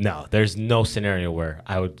 It's like, no, there's no scenario where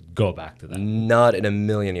I would go back to that. Not in a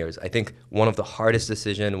million years. I think one of the hardest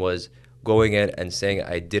decisions was going in and saying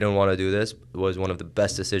I didn't want to do this was one of the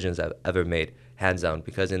best decisions I've ever made, hands down.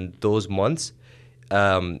 Because in those months,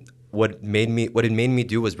 what it made me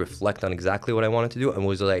do was reflect on exactly what I wanted to do, and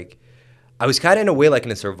was like, I was kind of in a way like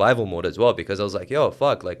in a survival mode as well, because I was like, yo,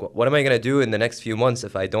 fuck, like what am I gonna do in the next few months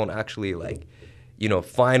if I don't actually like, you know,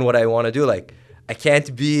 find what I want to do? Like I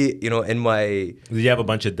can't be, you know, in my. Did you have a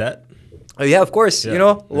bunch of debt? Oh yeah, of course. You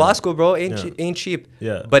know, law school, bro, ain't cheap.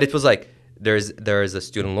 Yeah. But it was like there's a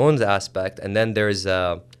student loans aspect, and then there's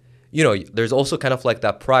you know, there's also kind of like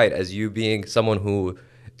that pride as you being someone who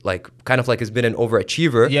like kind of like has been an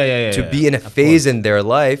overachiever to be in a phase in their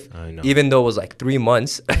life, even though it was like 3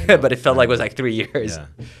 months, but it felt like it was like 3 years. Yeah.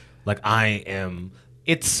 Like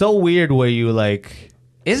it's so weird where you like,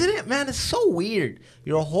 isn't it, man? It's so weird.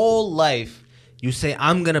 Your whole life, you say,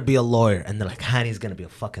 I'm going to be a lawyer. And they're like, Hani's going to be a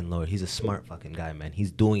fucking lawyer. He's a smart fucking guy, man.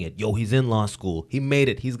 He's doing it. Yo, he's in law school. He made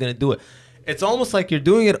it. He's going to do it. It's almost like you're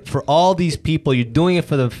doing it for all these people. You're doing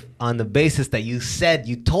it on the basis that you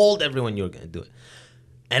told everyone you were going to do it.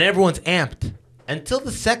 And everyone's amped until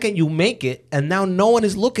the second you make it, and now no one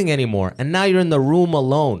is looking anymore. And now you're in the room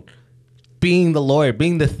alone, being the lawyer,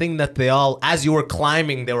 being the thing that as you were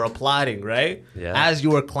climbing, they were applauding, right? Yeah. As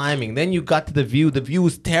you were climbing. Then you got to the view. The view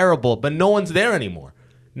is terrible, but no one's there anymore.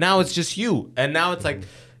 Now it's just you. And now it's like,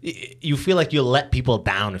 you feel like you let people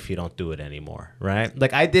down if you don't do it anymore, right?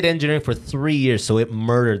 Like I did engineering for 3 years, so it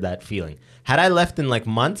murdered that feeling. Had I left in like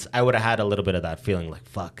months, I would have had a little bit of that feeling like,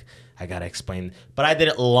 fuck, I got to explain. But I did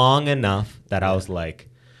it long enough that I was like,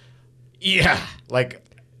 yeah, like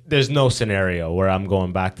there's no scenario where I'm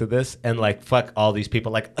going back to this. And like, fuck all these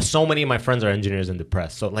people. Like so many of my friends are engineers in the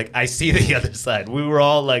press. So like I see the other side. We were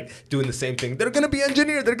all like doing the same thing. They're going to be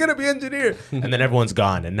engineer. They're going to be engineer. And then everyone's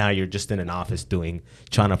gone. And now you're just in an office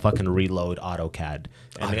trying to fucking reload AutoCAD.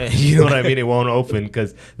 And you know what I mean? It won't open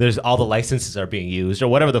because there's all the licenses are being used or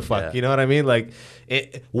whatever the fuck. Yeah. You know what I mean? Like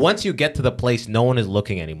once you get to the place, no one is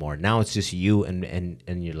looking anymore. Now it's just you and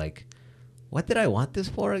you're like, what did I want this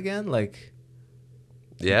for again? Like,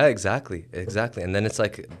 yeah, exactly. And then it's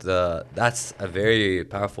like that's a very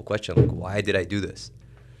powerful question. Like, why did I do this,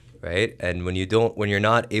 right? And when you're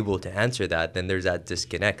not able to answer that, then there's that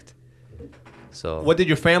disconnect. So, what did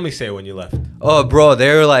your family say when you left? Oh, bro,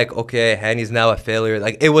 they were like, "Okay, Hani's now a failure."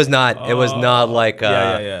 Like, it was not like,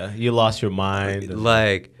 yeah. You lost your mind.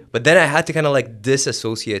 Like, but then I had to kind of like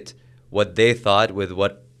disassociate what they thought with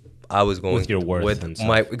what I was going with your worth with and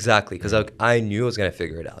stuff. Exactly, because I knew I was gonna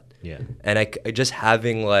figure it out. Yeah. And I just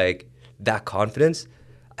having like that confidence,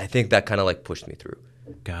 I think that kind of like pushed me through.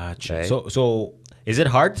 Gotcha. Right? So is it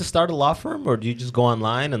hard to start a law firm, or do you just go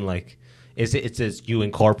online and like, it's you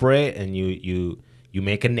incorporate and you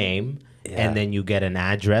make a name and then you get an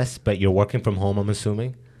address, but you're working from home, I'm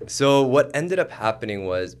assuming? So what ended up happening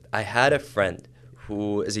was I had a friend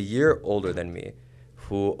who is a year older than me,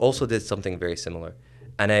 who also did something very similar.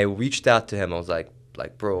 And I reached out to him. I was like,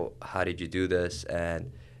 bro, how did you do this?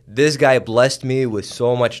 And this guy blessed me with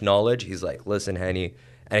so much knowledge. He's like, listen, Hani,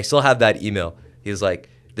 and I still have that email. He's like,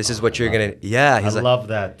 this is what you're going to, he's like, love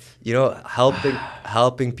that. You know,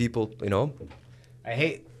 helping people, you know. I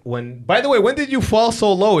hate by the way, when did you fall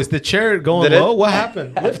so low? Is the chair going low? What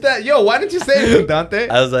happened? Lift that. Yo, why didn't you say anything, Dante?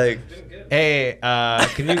 I was like, hey,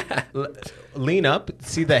 can you lean up,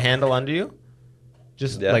 see the handle under you?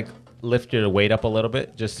 Just like lift your weight up a little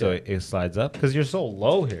bit just so it slides up, because you're so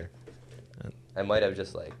low here. I might have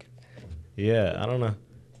just like, I don't know.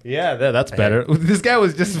 Yeah, that's better. This guy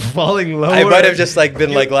was just falling lower. I might have just like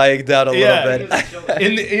been like lying down a little bit.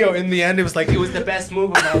 In the end, it was like it was the best move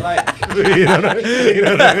of my life. You know what I mean?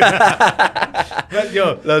 But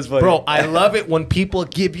that's funny, bro. I love it when people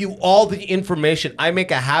give you all the information. I make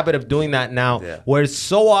a habit of doing that now, where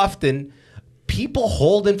so often people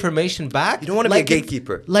hold information back. You don't want to be a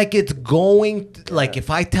gatekeeper. Like it's going, like if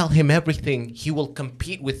I tell him everything, he will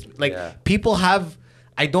compete with, people have,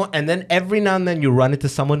 and then every now and then you run into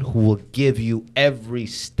someone who will give you every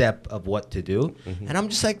step of what to do. Mm-hmm. And I'm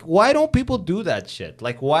just like, why don't people do that shit?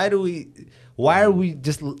 Like, why are we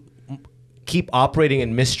just keep operating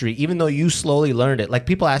in mystery, even though you slowly learned it? Like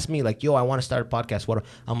people ask me like, yo, I want to start a podcast.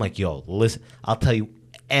 I'm like, yo, listen, I'll tell you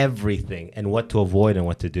everything and what to avoid and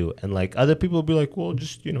what to do. And like other people will be like, well,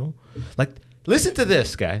 just, like, listen to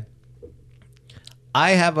this guy.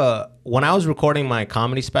 When I was recording my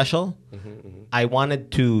comedy special, I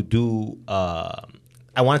wanted to do, I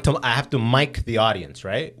have to mic the audience,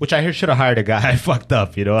 right? Which I should have hired a guy. I fucked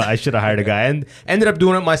up, I should have hired a guy and ended up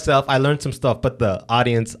doing it myself. I learned some stuff, but the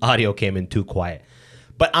audience audio came in too quiet.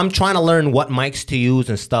 But I'm trying to learn what mics to use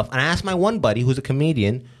and stuff. And I asked my one buddy who's a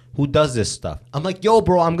comedian who does this stuff. I'm like, yo,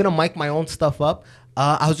 bro, I'm going to mic my own stuff up.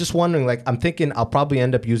 I was just wondering, like, I'm thinking I'll probably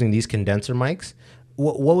end up using these condenser mics.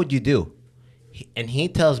 What would you do? And he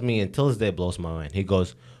tells me, until this day it blows my mind. He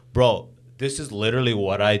goes, bro, this is literally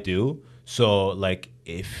what I do. So, like,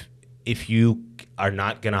 if you are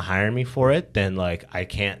not going to hire me for it, then, like, I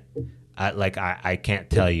can't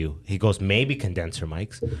tell you. He goes, maybe condenser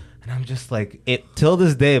mics. And I'm just like, till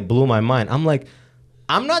this day, it blew my mind. I'm like,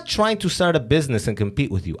 I'm not trying to start a business and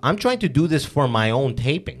compete with you. I'm trying to do this for my own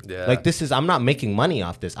taping. Yeah. Like, I'm not making money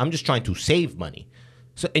off this. I'm just trying to save money.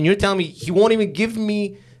 So, and you're telling me he won't even give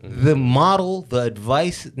me the model, the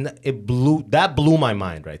advice. That blew my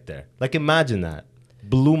mind right there. Like, imagine that.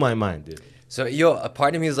 Blew my mind, dude. So, yo, a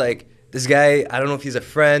part of me is like, this guy, I don't know if he's a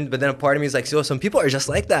friend, but then a part of me is like, yo, some people are just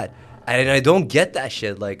like that. And I don't get that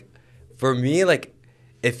shit. Like, for me, like,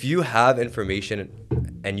 if you have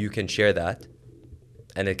information and you can share that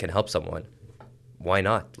and it can help someone, why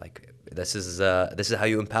not? Like, this is how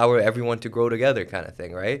you empower everyone to grow together, kind of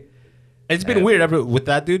thing, right? It's been weird with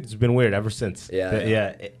that dude. It's been weird ever since.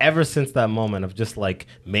 Yeah. Ever since that moment of just like,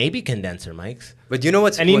 maybe condenser mics. But you know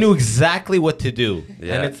what's... And he knew exactly what to do.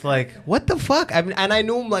 Yeah. And it's like, what the fuck? I mean, and I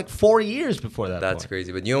knew him like 4 years before that. That's point.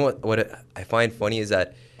 crazy. But you know what I find funny is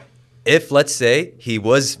that if, let's say, he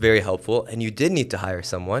was very helpful and you did need to hire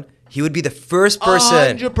someone, he would be the first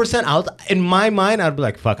person. 100%. In my mind, I'd be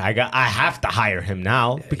like, fuck, I have to hire him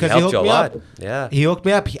now because he he helped hooked you a me lot. up. Yeah. He hooked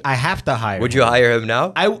me up. I have to hire Would him. you hire him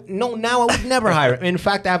now? No, now I would never hire him. In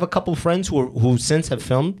fact, I have a couple friends who since have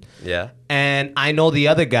filmed. Yeah. And I know the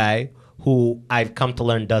other guy who I've come to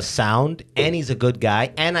learn does sound, and he's a good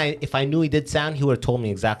guy. And if I knew he did sound, he would have told me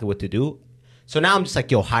exactly what to do. So now I'm just like,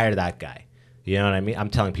 yo, hire that guy. You know what I mean? I'm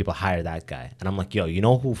telling people, hire that guy. And I'm like, yo, you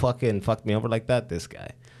know who fucking fucked me over like that? This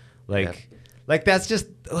guy. Like that's just,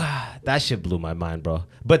 that shit blew my mind, bro.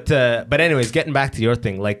 But anyways, getting back to your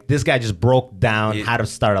thing, like this guy just broke down how to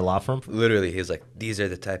start a law firm. Literally, he's like, this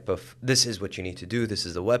is what you need to do. This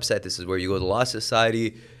is the website. This is where you go to Law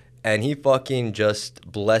Society. And he fucking just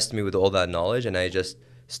blessed me with all that knowledge. And I just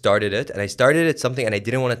started it. And I started it something and I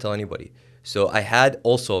didn't want to tell anybody. So I had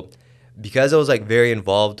also, because I was like very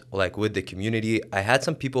involved like with the community, I had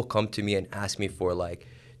some people come to me and ask me for like,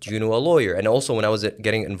 do you know a lawyer? And also when I was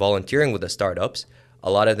getting and volunteering with the startups, a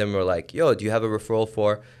lot of them were like, yo, do you have a referral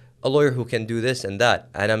for a lawyer who can do this and that?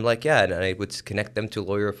 And I'm like, yeah. And I would connect them to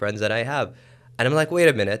lawyer friends that I have. And I'm like, wait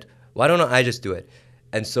a minute, why don't I just do it?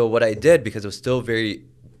 And so what I did, because it was still very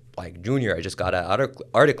like junior, I just got out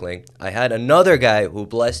articling. I had another guy who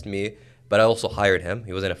blessed me, but I also hired him.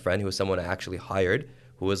 He wasn't a friend. He was someone I actually hired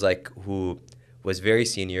who was very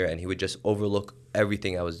senior, and he would just overlook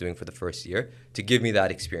everything I was doing for the first year to give me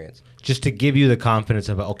that experience. Just to give you the confidence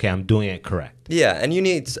of, okay, I'm doing it correct. Yeah, and you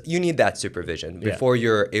need that supervision before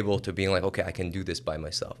you're able to being like, okay, I can do this by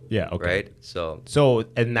myself. Yeah, okay. Right? So,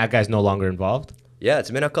 and that guy's no longer involved? Yeah,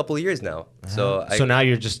 it's been a couple of years now. So now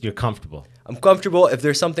you're comfortable. I'm comfortable. If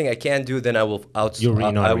there's something I can't do, then I will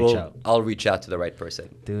I'll reach out to the right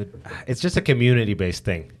person. Dude, it's just a community-based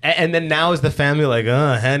thing. And then now is the family like,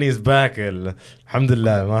 Hani's back.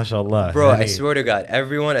 Alhamdulillah, mashallah. Bro, Hani. I swear to God,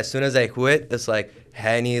 everyone, as soon as I quit, it's like,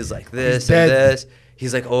 Hani's like this and this.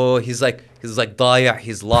 He's like, oh, he's like daya,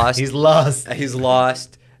 he's lost. He's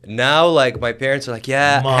lost. Now, like, my parents are like,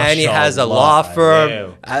 yeah, Hani has a law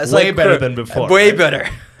firm. Way better than before. Way better.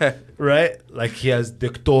 Right? Like he has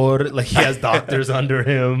doctors under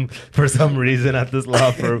him for some reason at this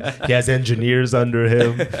law firm. He has engineers under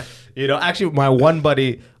him. You know, actually, my one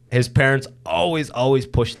buddy, his parents always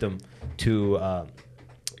pushed him to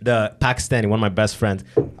the Pakistani, one of my best friends,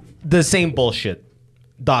 the same bullshit,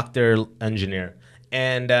 doctor, engineer.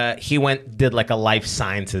 And he did like a life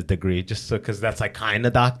sciences degree just because that's like kind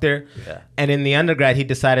of doctor. Yeah. And in the undergrad, he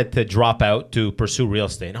decided to drop out to pursue real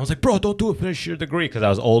estate. And I was like, bro, don't do it. Finish your degree. Because I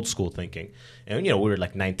was old school thinking. And, you know, we were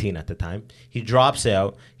like 19 at the time. He drops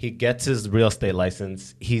out. He gets his real estate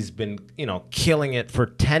license. He's been, you know, killing it for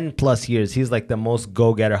 10 plus years. He's like the most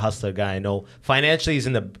go-getter hustler guy I know. Financially, he's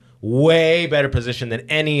in the way better position than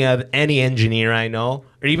any engineer I know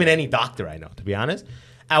or even any doctor I know, to be honest.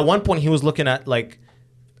 At one point, he was looking at like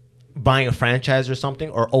buying a franchise or something,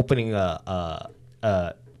 or opening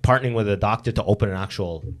partnering with a doctor to open an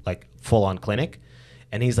actual like full-on clinic.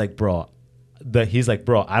 And he's like, bro,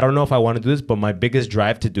 I don't know if I want to do this, but my biggest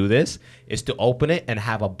drive to do this is to open it and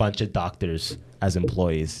have a bunch of doctors as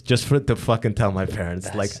employees, just to fucking tell my parents,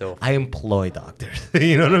 That's like, so I employ doctors.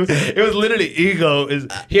 You know what I mean? It was literally ego.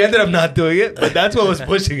 He ended up not doing it, but that's what was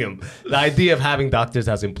pushing him. The idea of having doctors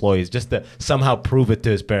as employees, just to somehow prove it to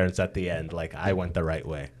his parents at the end, like I went the right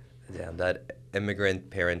way. Damn, that immigrant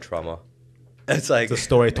parent trauma. It's like It's a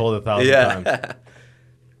story told 1,000 times. yeah.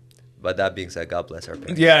 But that being said, God bless our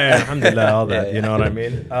parents. Yeah, alhamdulillah, all that. Yeah, You know what I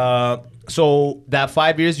mean? So that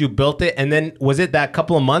 5 years you built it, and then was it that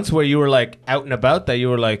couple of months where you were like out and about that you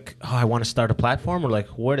were like, oh, I want to start a platform, or like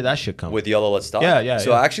where did that shit come? With Yalla, Let's Talk? Yeah.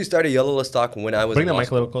 So I actually started Yalla, Let's Talk when I was Bring in the law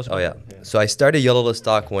mic a little closer. Oh, yeah. So I started Yalla, Let's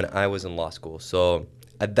Talk when I was in law school. So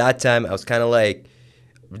at that time, I was kind of like,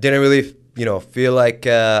 didn't really, feel like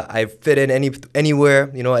I fit in anywhere.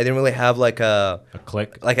 I didn't really have like a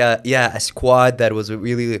clique. Like a squad that was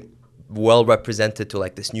really well represented to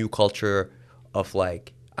like this new culture of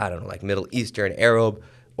like, I don't know, like Middle Eastern, Arab,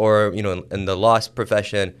 or, in the law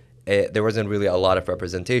profession, there wasn't really a lot of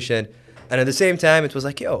representation. And at the same time, it was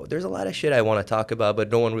like, yo, there's a lot of shit I want to talk about, but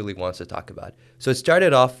no one really wants to talk about. So it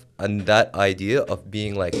started off on that idea of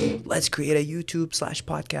being like, let's create a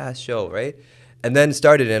YouTube/podcast show, right? And then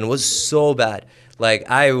started, and it was so bad. Like,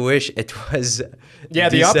 I wish it was Yeah,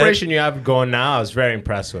 the decent. operation you have going now, I was very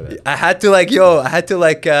impressed with it. I had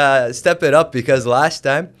to step it up, because last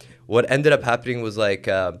time what ended up happening was like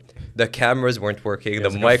the cameras weren't working, It the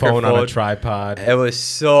was like a microphone phone on a tripod. It was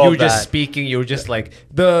so You were bad. just speaking. You were just like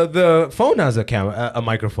the phone has a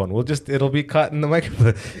microphone. It'll be cut in the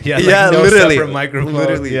microphone. Yeah, like no literally, separate microphone.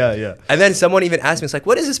 literally. Yeah. And then someone even asked me, it's like,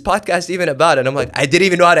 what is this podcast even about? And I'm like, I didn't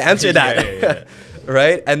even know how to answer that. Yeah.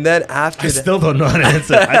 Right? And then after I still don't know how to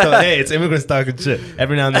answer. I thought, hey, it's immigrants talking shit.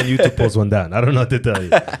 Every now and then YouTube pulls one down. I don't know what to tell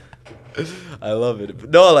you. I love it.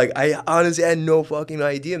 No, like, I honestly had no fucking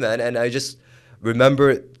idea, man. And I just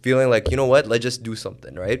remember feeling like, you know what, let's just do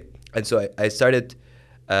something, right? And so I started,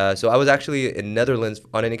 so I was actually in Netherlands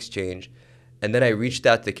on an exchange, and then I reached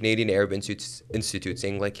out to the Canadian Arab Institute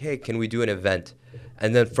saying like, hey, can we do an event?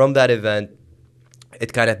 And then from that event,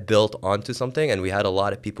 it kind of built onto something, and we had a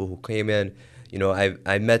lot of people who came in.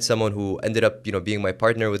 I met someone who ended up, being my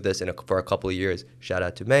partner with this for a couple of years. Shout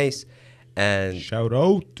out to Mace. And Shout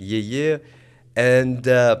out. Yeah. And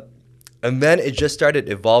then it just started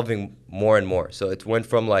evolving more and more. So it went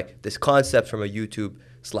from like this concept from a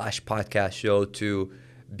YouTube/podcast show to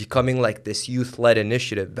becoming like this youth-led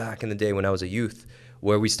initiative back in the day when I was a youth,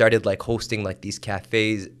 where we started like hosting like these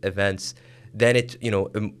cafes, events. Then it,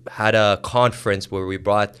 had a conference where we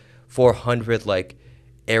brought 400 like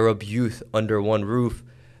Arab youth under one roof.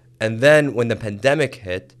 And then when the pandemic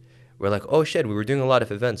hit, we're like, oh shit, we were doing a lot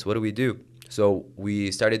of events. What do we do? So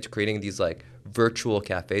we started creating these like virtual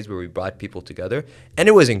cafes where we brought people together. And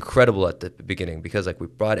it was incredible at the beginning, because like we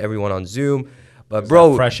brought everyone on Zoom. But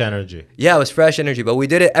bro, Fresh energy. yeah, it was fresh energy. But we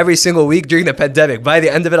did it every single week during the pandemic. By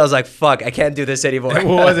the end of it, I was like, fuck, I can't do this anymore.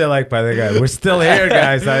 What was it like by the guy? We're still here,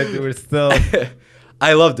 guys. We're still.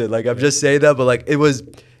 I loved it. Like, I'm just saying that, but like it was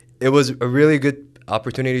a really good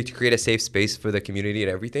opportunity to create a safe space for the community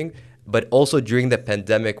and everything. But also during the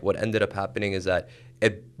pandemic, what ended up happening is that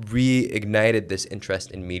it reignited this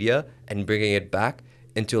interest in media and bringing it back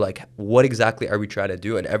into like, what exactly are we trying to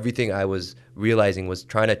do? And everything I was realizing was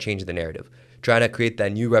trying to change the narrative, trying to create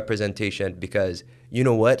that new representation, because you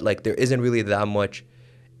know what, like there isn't really that much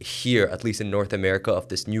here, at least in North America, of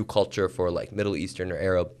this new culture for like Middle Eastern or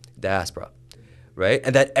Arab diaspora. Right?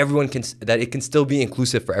 And that that it can still be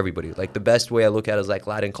inclusive for everybody. Like the best way I look at it is like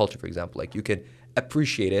Latin culture, for example. Like you can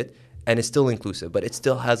appreciate it and it's still inclusive, but it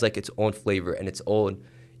still has like its own flavor and its own,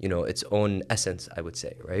 its own essence, I would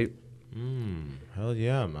say, right? Hell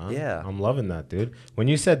yeah, man. Yeah. I'm loving that, dude. When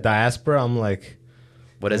you said diaspora, I'm like,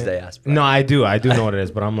 What is diaspora? no, I do know what it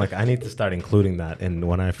is, but I'm like, I need to start including that in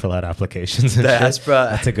when I fill out applications. And Diaspora.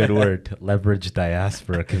 shit. That's a good word. Leverage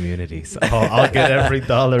diaspora communities. I'll get every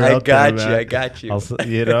dollar out there, man. I got you.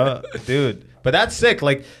 Dude. But that's sick.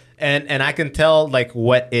 Like, and I can tell like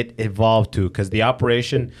what it evolved to, because the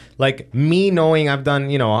operation, like me knowing I've done,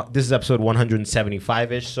 this is episode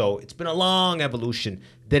 175-ish, so it's been a long evolution.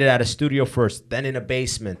 Did it at a studio first, then in a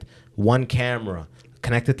basement, one camera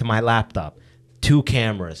connected to my laptop. 2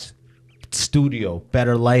 cameras, studio,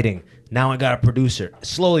 better lighting. Now I got a producer.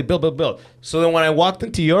 Slowly build. So then when I walked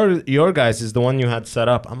into your guys, is the one you had set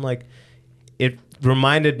up, I'm like, it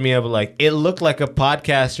reminded me of like, it looked like a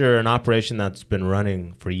podcaster or an operation that's been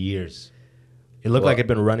running for years. It looked like it'd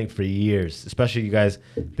been running for years. Especially you guys,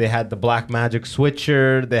 they had the Black Magic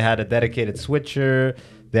switcher. They had a dedicated switcher.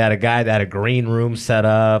 They had a guy that had a green room set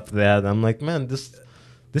up. I'm like, man,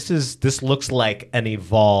 this looks like an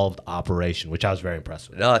evolved operation, which I was very impressed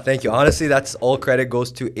with. No, thank you. Honestly, that's all credit goes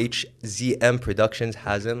to HZM Productions,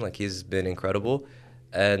 Hazem. Like, he's been incredible.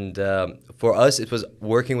 And for us, it was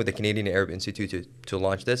working with the Canadian Arab Institute to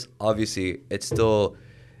launch this. Obviously, it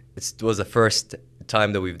was the first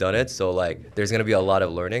time that we've done it. So, like, there's going to be a lot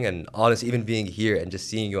of learning. And honestly, even being here and just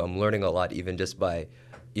seeing you, I'm learning a lot, even just by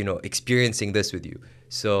experiencing this with you.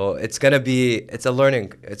 So it's a learning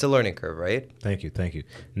curve, right? Thank you.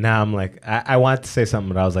 Now I'm like, I wanted to say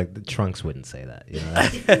something, but I was like, the Trunks wouldn't say that.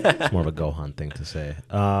 It's more of a Gohan thing to say.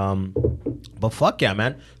 But fuck yeah,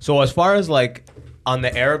 man. So as far as like on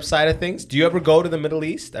the Arab side of things, do you ever go to the Middle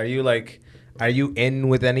East? Are you in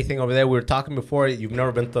with anything over there? We were talking before, you've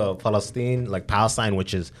never been to Palestine, like Palestine,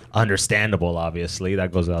 which is understandable, obviously.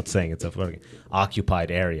 That goes without saying. It's a fucking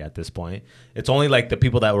occupied area at this point. It's only like the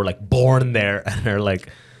people that were like born there and are like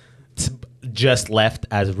just left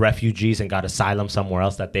as refugees and got asylum somewhere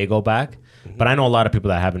else that they go back. Mm-hmm. But I know a lot of people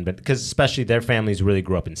that haven't been, because especially their families really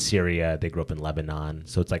grew up in Syria. They grew up in Lebanon.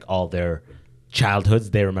 So it's like all their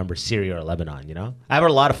childhoods, they remember Syria or Lebanon, you know? I have a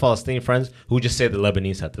lot of Palestinian friends who just say the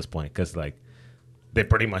Lebanese at this point because like they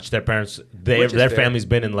pretty much, their parents, their family's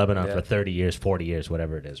been in Lebanon for 30 years, 40 years,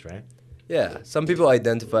 whatever it is, right? Yeah, some people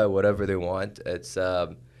identify whatever they want. It's,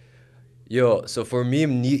 so for me,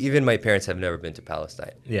 even my parents have never been to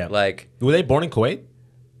Palestine. Yeah. Like, were they born in Kuwait?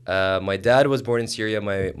 My dad was born in Syria.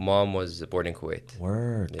 My mom was born in Kuwait.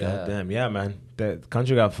 Word. Yeah. Goddamn. Yeah, man. The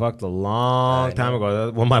country got fucked a long time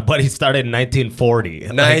ago. When my buddy started in 1940.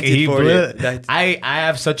 1940. I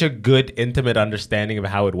have such a good, intimate understanding of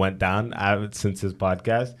how it went down since his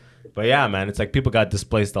podcast. But yeah, man, it's like people got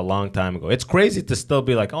displaced a long time ago. It's crazy to still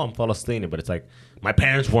be like, oh, I'm Palestinian. But it's like, my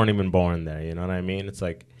parents weren't even born there. You know what I mean? It's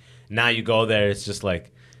like, now you go there, it's just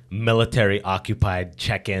like military occupied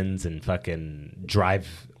check-ins and fucking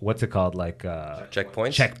what's it called? Like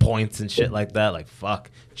checkpoints and shit like that. Like, fuck,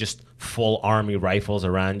 just full army rifles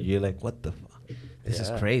around you. You're like, what the fuck? This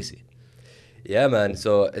is crazy. Yeah, man.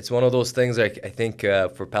 So it's one of those things, like, I think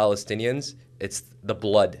for Palestinians, it's the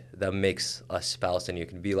blood that makes us Palestinian. You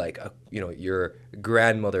can be like, your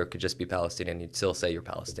grandmother could just be Palestinian. You'd still say you're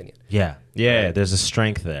Palestinian. Yeah. Right? There's a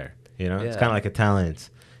strength there. You know, it's kind of like Italians.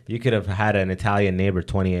 You could have had an Italian neighbor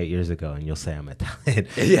 28 years ago, and you'll say I'm Italian.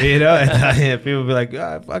 You know, Italian. People be like,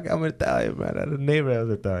 fuck, I'm Italian, man. I had a neighbor that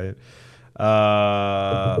was Italian.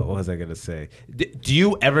 What was I gonna say? Do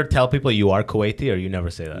you ever tell people you are Kuwaiti, or you never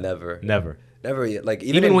say that? Never. Like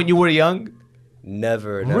even when you were young.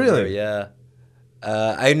 Never. Really? Yeah.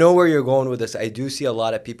 I know where you're going with this. I do see a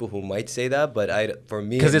lot of people who might say that, but for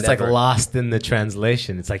me, because it's like lost in the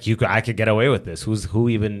translation. It's like I could get away with this. Who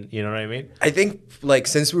even? You know what I mean? I think like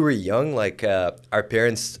since we were young, like our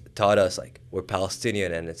parents taught us like we're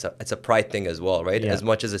Palestinian, and it's a pride thing as well, right? Yeah. As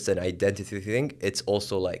much as it's an identity thing, it's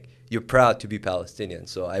also like you're proud to be Palestinian.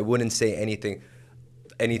 So I wouldn't say anything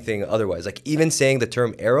otherwise. Like even saying the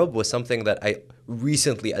term Arab was something that I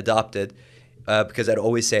recently adopted. Because I'd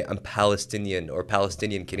always say I'm Palestinian or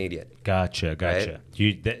Palestinian Canadian. Gotcha. Right?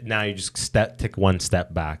 Now you just take one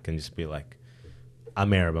step back and just be like,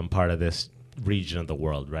 I'm Arab. I'm part of this region of the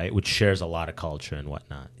world, right? Which shares a lot of culture and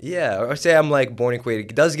whatnot. Yeah, or say I'm like born in Kuwait.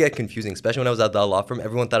 It does get confusing, especially when I was at the law firm.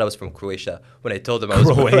 Everyone thought I was from Croatia when I told them I was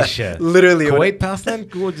from Croatia. Literally. Kuwait, Palestine?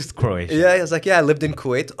 Cool, just Croatia. Yeah, I was like, I lived in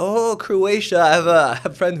Kuwait. Oh, Croatia. I have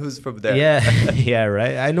a friend who's from there. Yeah,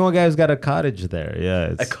 right. I know a guy who's got a cottage there.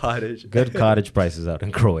 Yeah, a cottage. Good cottage prices out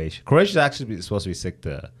in Croatia. Croatia's actually supposed to be sick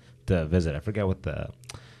to visit. I forget what the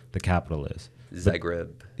capital is.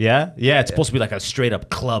 Zagreb. Yeah, it's supposed to be like a straight up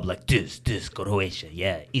club, like this Croatia.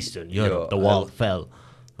 Yeah, Eastern Europe. The wall fell.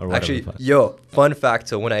 Or whatever. Actually, fun fact.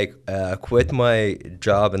 So when I quit my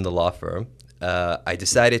job in the law firm, I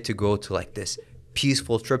decided to go to like this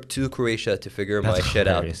peaceful trip to Croatia to figure my shit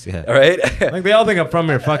out. Yeah. All right. Like they all think I'm from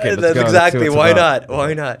here. Fuck it. That's exactly. Why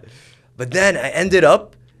not? But then I ended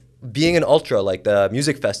up being an ultra, like the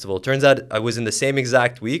music festival. Turns out I was in the same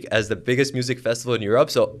exact week as the biggest music festival in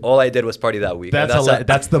Europe. So all I did was party that week.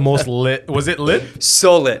 That's the most lit. Was it lit?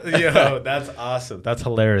 So lit. Yo, that's awesome. That's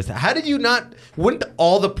hilarious. How did you not? Wouldn't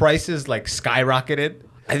all the prices like skyrocketed?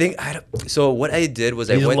 I think so. What I did was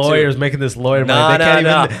These I went lawyers making this lawyer money.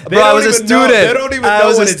 No. Bro, I was a student. They don't even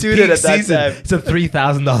know when it's peak at that season. time. It's a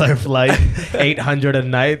 $3,000 flight, $800 a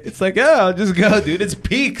night. It's like, I'll just go, dude. It's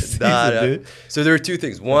peak season, dude. So there were two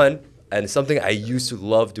things. One, and something I used to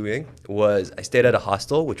love doing was I stayed at a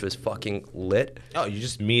hostel, which was fucking lit. Oh, you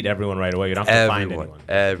just meet everyone right away. You don't have to find anyone.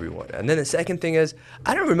 Everyone. And then the second thing is,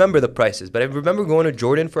 I don't remember the prices, but I remember going to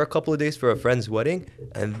Jordan for a couple of days for a friend's wedding.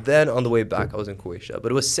 And then on the way back, I was in Croatia.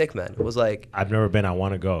 But it was sick, man. It was like... I've never been. I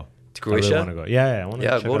want to go. To Croatia? I really want to go. Yeah, I want to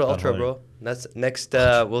check go to Ultra, bro. That's next,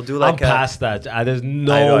 we'll do like... I'm past that. There's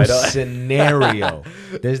no scenario.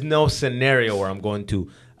 There's no scenario where I'm going to...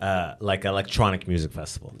 like electronic music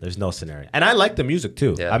festival. There's no scenario. And I like the music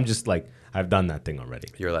too. Yeah. I'm just like, I've done that thing already.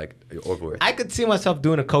 You're over with. I could see myself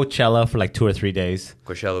doing a Coachella for like 2 or 3 days.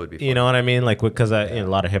 Coachella would be fun. You know what I mean? Like, because a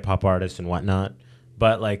lot of hip hop artists and whatnot.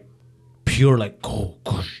 But like, pure like,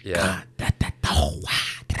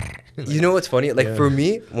 You know what's funny? Like for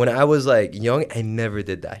me, when I was like young, I never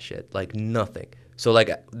did that shit. Like nothing. So like,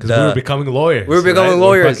 because we were becoming lawyers. We were becoming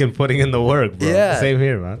lawyers. We're fucking putting in the work, bro. Yeah. Same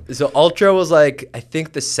here, man. So Ultra was like, I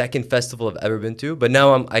think the second festival I've ever been to. But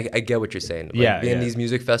now I get what you're saying. Like, being these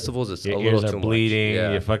music festivals, it's your a little ears too are bleeding. much.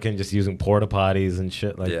 Yeah. You're fucking just using porta potties and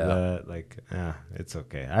shit like that. Like, it's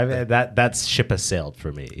okay. That ship has sailed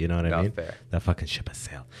for me. You know what I mean? Fair. That fucking ship has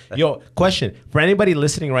sailed. Yo, question for anybody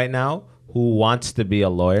listening right now who wants to be a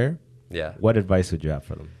lawyer. Yeah. What advice would you have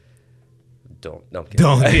for them? Don't. No,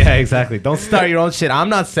 Yeah, exactly. Don't start your own shit. I'm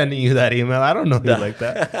not sending you that email. I don't know you like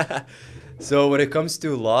that. So when it comes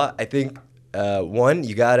to law, I think one,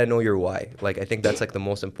 you gotta know your why. Like I think that's like the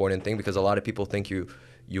most important thing, because a lot of people think you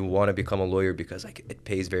want to become a lawyer because like it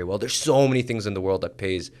pays very well. There's so many things in the world that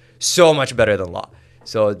pays so much better than law.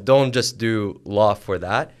 So don't just do law for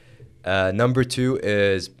that. Number two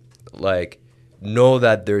is like know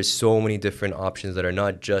that there's so many different options that are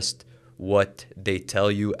not just what they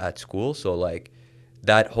tell you at school. So like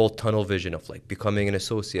that whole tunnel vision of like becoming an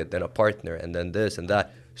associate, then a partner, and then this and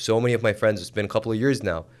that. So many of my friends, it's been a couple of years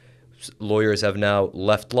now, lawyers have now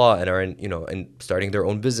left law and are in, and starting their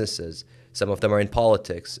own businesses. Some of them are in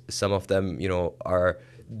politics. Some of them, are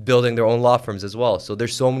building their own law firms as well. So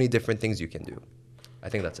there's so many different things you can do. I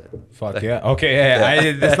think that's it. Fuck yeah. Okay,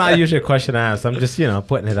 yeah. That's not usually a question I ask. I'm just,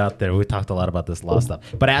 putting it out there. We talked a lot about this law stuff.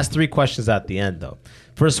 But I asked 3 questions at the end, though.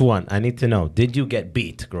 First one, I need to know, did you get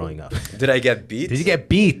beat growing up? Did I get beat? Did you get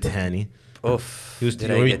beat, Hani? Oof.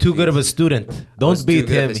 Were you too good of a student? Don't beat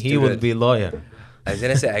him. He will be lawyer. I was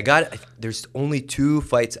gonna say there's only 2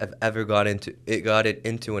 fights I've ever got into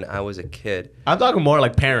when I was a kid. I'm talking more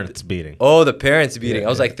like parents beating. Oh, the parents beating. I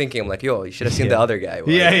was like thinking, I'm like, yo, you should have seen the other guy.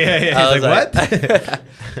 Yeah. I was like, what?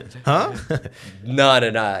 Huh?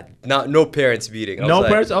 No parents beating. No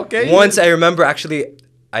parents? Okay. Once I remember actually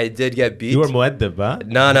I did get beat. You were muaddab, huh?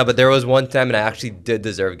 No, but there was one time and I actually did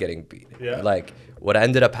deserve getting beat. Yeah. Like what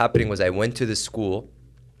ended up happening was I went to the school.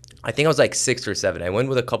 I think I was like 6 or 7. I went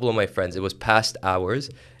with a couple of my friends. It was past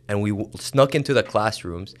hours, and we snuck into the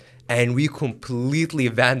classrooms, and we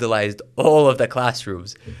completely vandalized all of the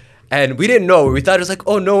classrooms. And we didn't know. We thought it was like,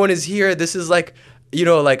 oh, no one is here. This is like,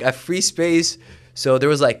 like a free space. So there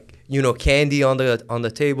was like, candy on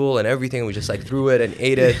the table and everything. We just like threw it and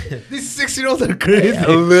ate it. These 6-year-olds are crazy. Yeah,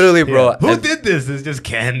 literally, bro. Yeah. Who did this? It's just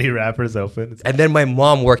candy wrappers open. And then my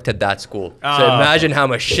mom worked at that school. So imagine how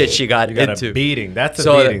much shit she got into. A beating. That's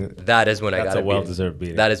a beating. That is when I got a beating. That's a well-deserved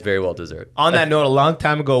beating. That is very well-deserved. On that note, a long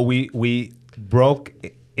time ago, we broke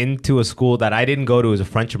into a school that I didn't go to. It was a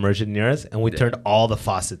French immersion near us, and we turned all the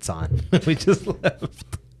faucets on. We just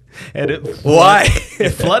left. And why? It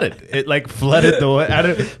flooded. It like flooded the way.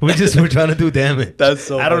 We're trying to do damage. That's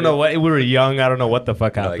so I don't know what. We were young. I don't know what the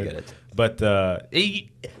fuck happened. I get it. But the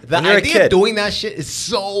idea of doing that shit is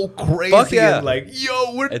so crazy. Fuck yeah. And like,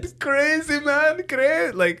 yo, we're crazy, man.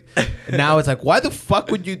 Crazy. Like, now it's like, why the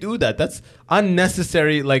fuck would you do that? That's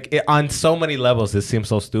unnecessary. Like, on so many levels, it seems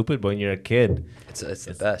so stupid. But when you're a kid, it's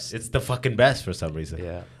the best. It's the fucking best for some reason.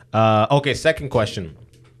 Yeah. Okay, second question.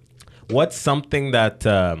 What's something that,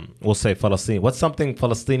 we'll say Palestine, what's something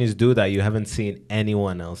Palestinians do that you haven't seen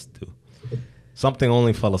anyone else do? Something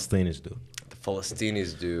only Palestinians do. The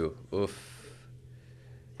Palestinians do. Oof.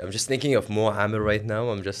 I'm just thinking of Mo Amir right now.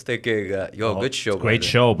 I'm just thinking, good show. Great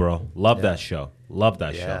show, bro. Love that show. Love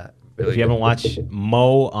that show. Really if you haven't watched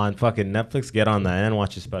Mo on fucking Netflix, get on that and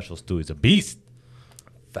watch his specials too. He's a beast.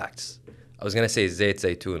 Facts. I was going to say Zayt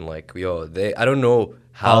Zaytoon. Like, I don't know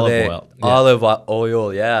how olive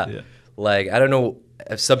oil. Yeah. Like, I don't know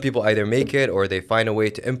if some people either make it or they find a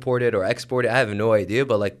way to import it or export it. I have no idea.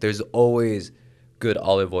 But, like, there's always good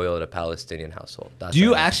olive oil in a Palestinian household. Do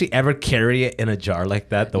you actually ever carry it in a jar like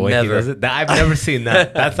that, the way he does it? I've never seen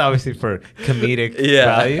that. That's obviously for comedic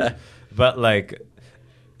value. But, like,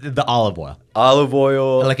 the olive oil. Olive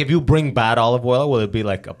oil. Like, if you bring bad olive oil, will it be,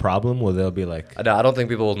 like, a problem? Will there be, like... No, I don't think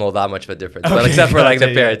people will know that much of a difference. Okay, but except for, like, the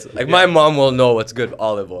parents. Like, my mom will know what's good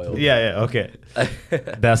olive oil. Yeah, okay.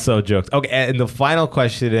 That's so jokes. Okay, and the final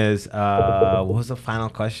question is... what was the final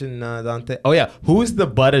question, Dante? Oh, yeah. Who's the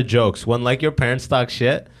butt of jokes? When, like, your parents talk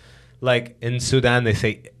shit, like, in Sudan, they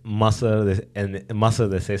say Masr, and in Masr,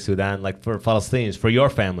 they say Sudan. Like, for Palestinians, for your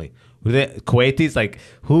family, Kuwaitis, like,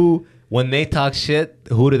 who... When they talk shit,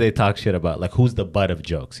 who do they talk shit about? Like, who's the butt of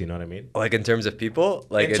jokes? You know what I mean? Like, in terms of people?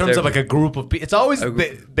 Like in terms of, like, a group of people. It's always,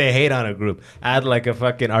 they hate on a group. Add, like, a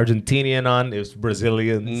fucking Argentinian on. It was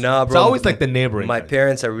Brazilians. Nah, bro. It's always, like, the neighboring. My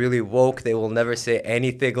parents are really woke. They will never say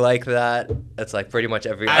anything like that. That's, like, pretty much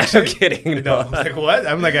every... I'm kidding. No. I'm like, what?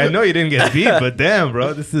 I'm like, I know you didn't get beat, but damn,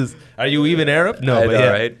 bro. This is... Are you even Arab? No, I but know, yeah.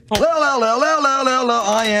 Right? La la la la la la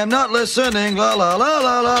la. I am not listening. La la la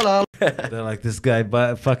la la la. They're like, this guy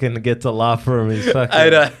fucking gets a law firm. He's fucking. I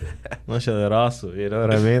know. You know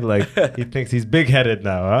what I mean? Like, he thinks he's big-headed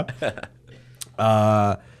now,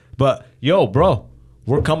 huh? But, yo, bro,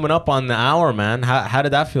 we're coming up on the hour, man. How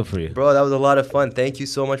did that feel for you? Bro, that was a lot of fun. Thank you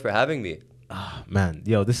so much for having me. Oh, man,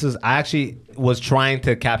 yo, I actually was trying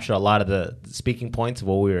to capture a lot of the speaking points of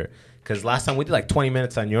what we were, because last time we did like 20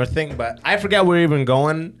 minutes on your thing, but I forgot where we were even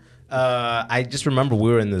going. I just remember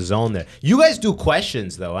we were in the zone there. You guys do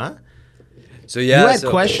questions though, huh? So yeah, you had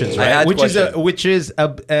questions, right? Which is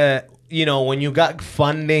you know, when you got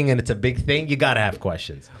funding and it's a big thing, you gotta have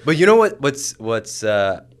questions. But you know what's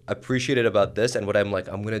appreciated about this, and what I'm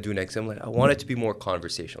gonna do next. I'm like, I want it to be more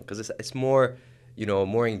conversational, because it's more, you know,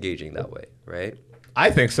 more engaging that way, right?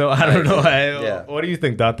 I think so. I don't know. Yeah. What do you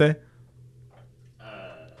think, Dante?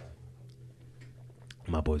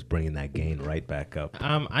 My boy's bringing that gain right back up.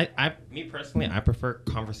 Me personally, I prefer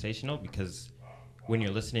conversational, because when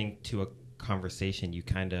you're listening to a conversation, you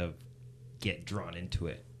kind of get drawn into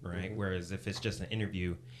it, right? Mm-hmm. Whereas if it's just an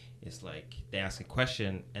interview, it's like they ask a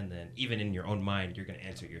question, and then even in your own mind, you're going to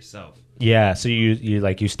answer it yourself. Yeah, so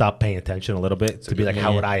you stop paying attention a little bit to be like,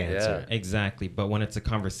 how would I answer? Yeah. Exactly, but when it's a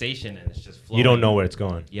conversation and it's just flowing, you don't know where it's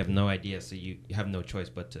going. You have no idea, so you have no choice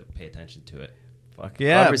but to pay attention to it. Fuck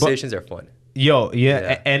yeah. Conversations are fun. Yo,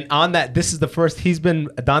 yeah, and on that, this is the first.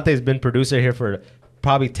 Dante's been producer here for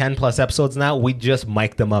probably 10 plus episodes now. We just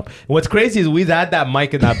mic'd them up. What's crazy is we've had that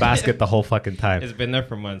mic in that basket the whole fucking time. It's been there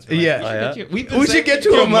for months. Yeah, we should get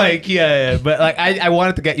you a mic. Yeah. But like, I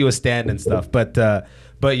wanted to get you a stand and stuff. But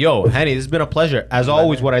yo, Hani, this has been a pleasure. As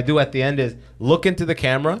always, what I do at the end is look into the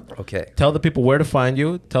camera. Okay. Tell the people where to find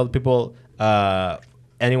you. Tell the people.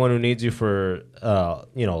 Anyone who needs you for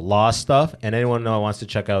law stuff, and anyone who wants to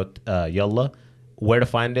check out Yalla, where to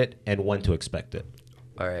find it and when to expect it.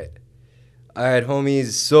 All right,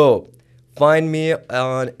 homies. So find me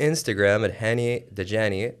on Instagram at Hani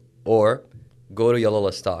A.D, or go to Yalla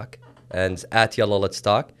Let's Talk, and at Yalla Let's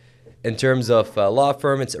Talk. In terms of law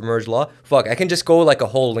firm, it's EmergeLaw. Fuck, I can just go like a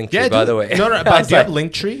whole link tree, by the way. No, but do you have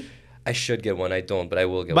Linktree? I should get one. I don't, but I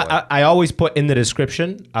will get one. But I always put in the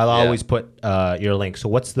description, I'll always put your link. So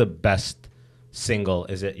what's the best single?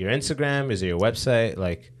 Is it your Instagram? Is it your website?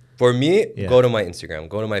 Like, for me, go to my Instagram.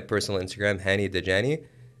 Go to my personal Instagram, Hani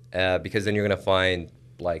A.D, because then you're going to find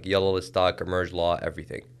like Yalla Let's Talk, EmergeLaw,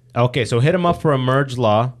 everything. Okay, so hit him up for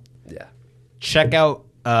EmergeLaw. Yeah. Check out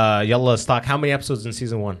Yalla Let's Talk. How many episodes in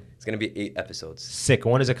season 1? It's going to be 8 episodes. Sick.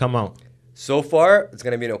 When does it come out? So far, it's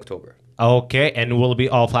going to be in October. Okay, and will it be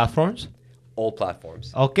all platforms? All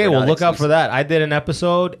platforms. Okay, well, look out for that. I did an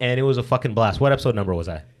episode, and it was a fucking blast. What episode number was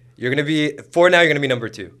I? You're going to be, for now, you're going to be number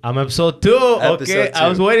 2. I'm episode 2. Okay, 2. I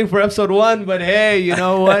was waiting for episode 1, but hey, you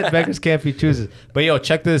know what? Beggars can't be choosers. But yo,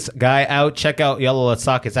 check this guy out. Check out Yalla Let's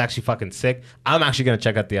Talk. It's actually fucking sick. I'm actually going to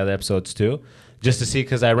check out the other episodes, too, just to see,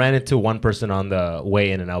 because I ran into one person on the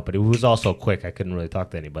way in and out, but it was also quick. I couldn't really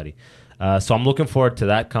talk to anybody. So I'm looking forward to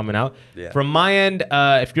that coming out. Yeah. From my end,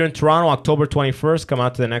 if you're in Toronto, October 21st, come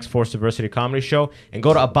out to the next Forced Diversity Comedy Show, and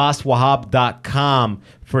go to abbaswahab.com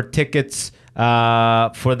for tickets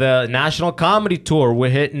for the National Comedy Tour.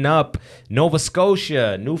 We're hitting up Nova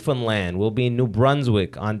Scotia, Newfoundland. We'll be in New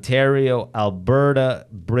Brunswick, Ontario, Alberta,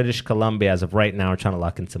 British Columbia. As of right now, we're trying to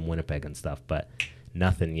lock in some Winnipeg and stuff, but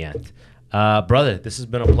nothing yet. Brother, this has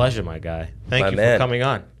been a pleasure, my guy. Thank you for coming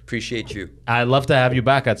on. Appreciate you. I'd love to have you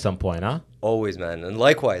back at some point, huh? Always, man. And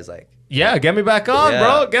likewise, like. Yeah, get me back on,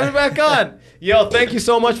 bro. Get me back on. Yo, thank you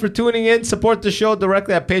so much for tuning in. Support the show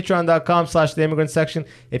directly at patreon.com/the Immigrant Section.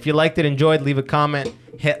 If you liked it, enjoyed, leave a comment,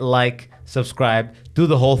 hit like, subscribe, do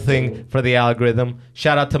the whole thing for the algorithm.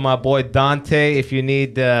 Shout out to my boy Dante. If you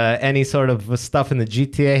need any sort of stuff in the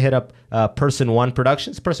GTA, hit up Person One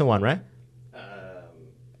Productions. Person One, right?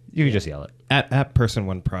 You can just yell it. At Person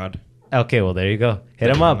One Prod. Okay, well, there you go. Hit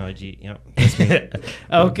him up.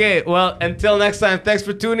 Okay, well, until next time, thanks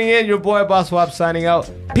for tuning in. Your boy, Abbas Wahab, signing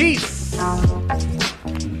out. Peace.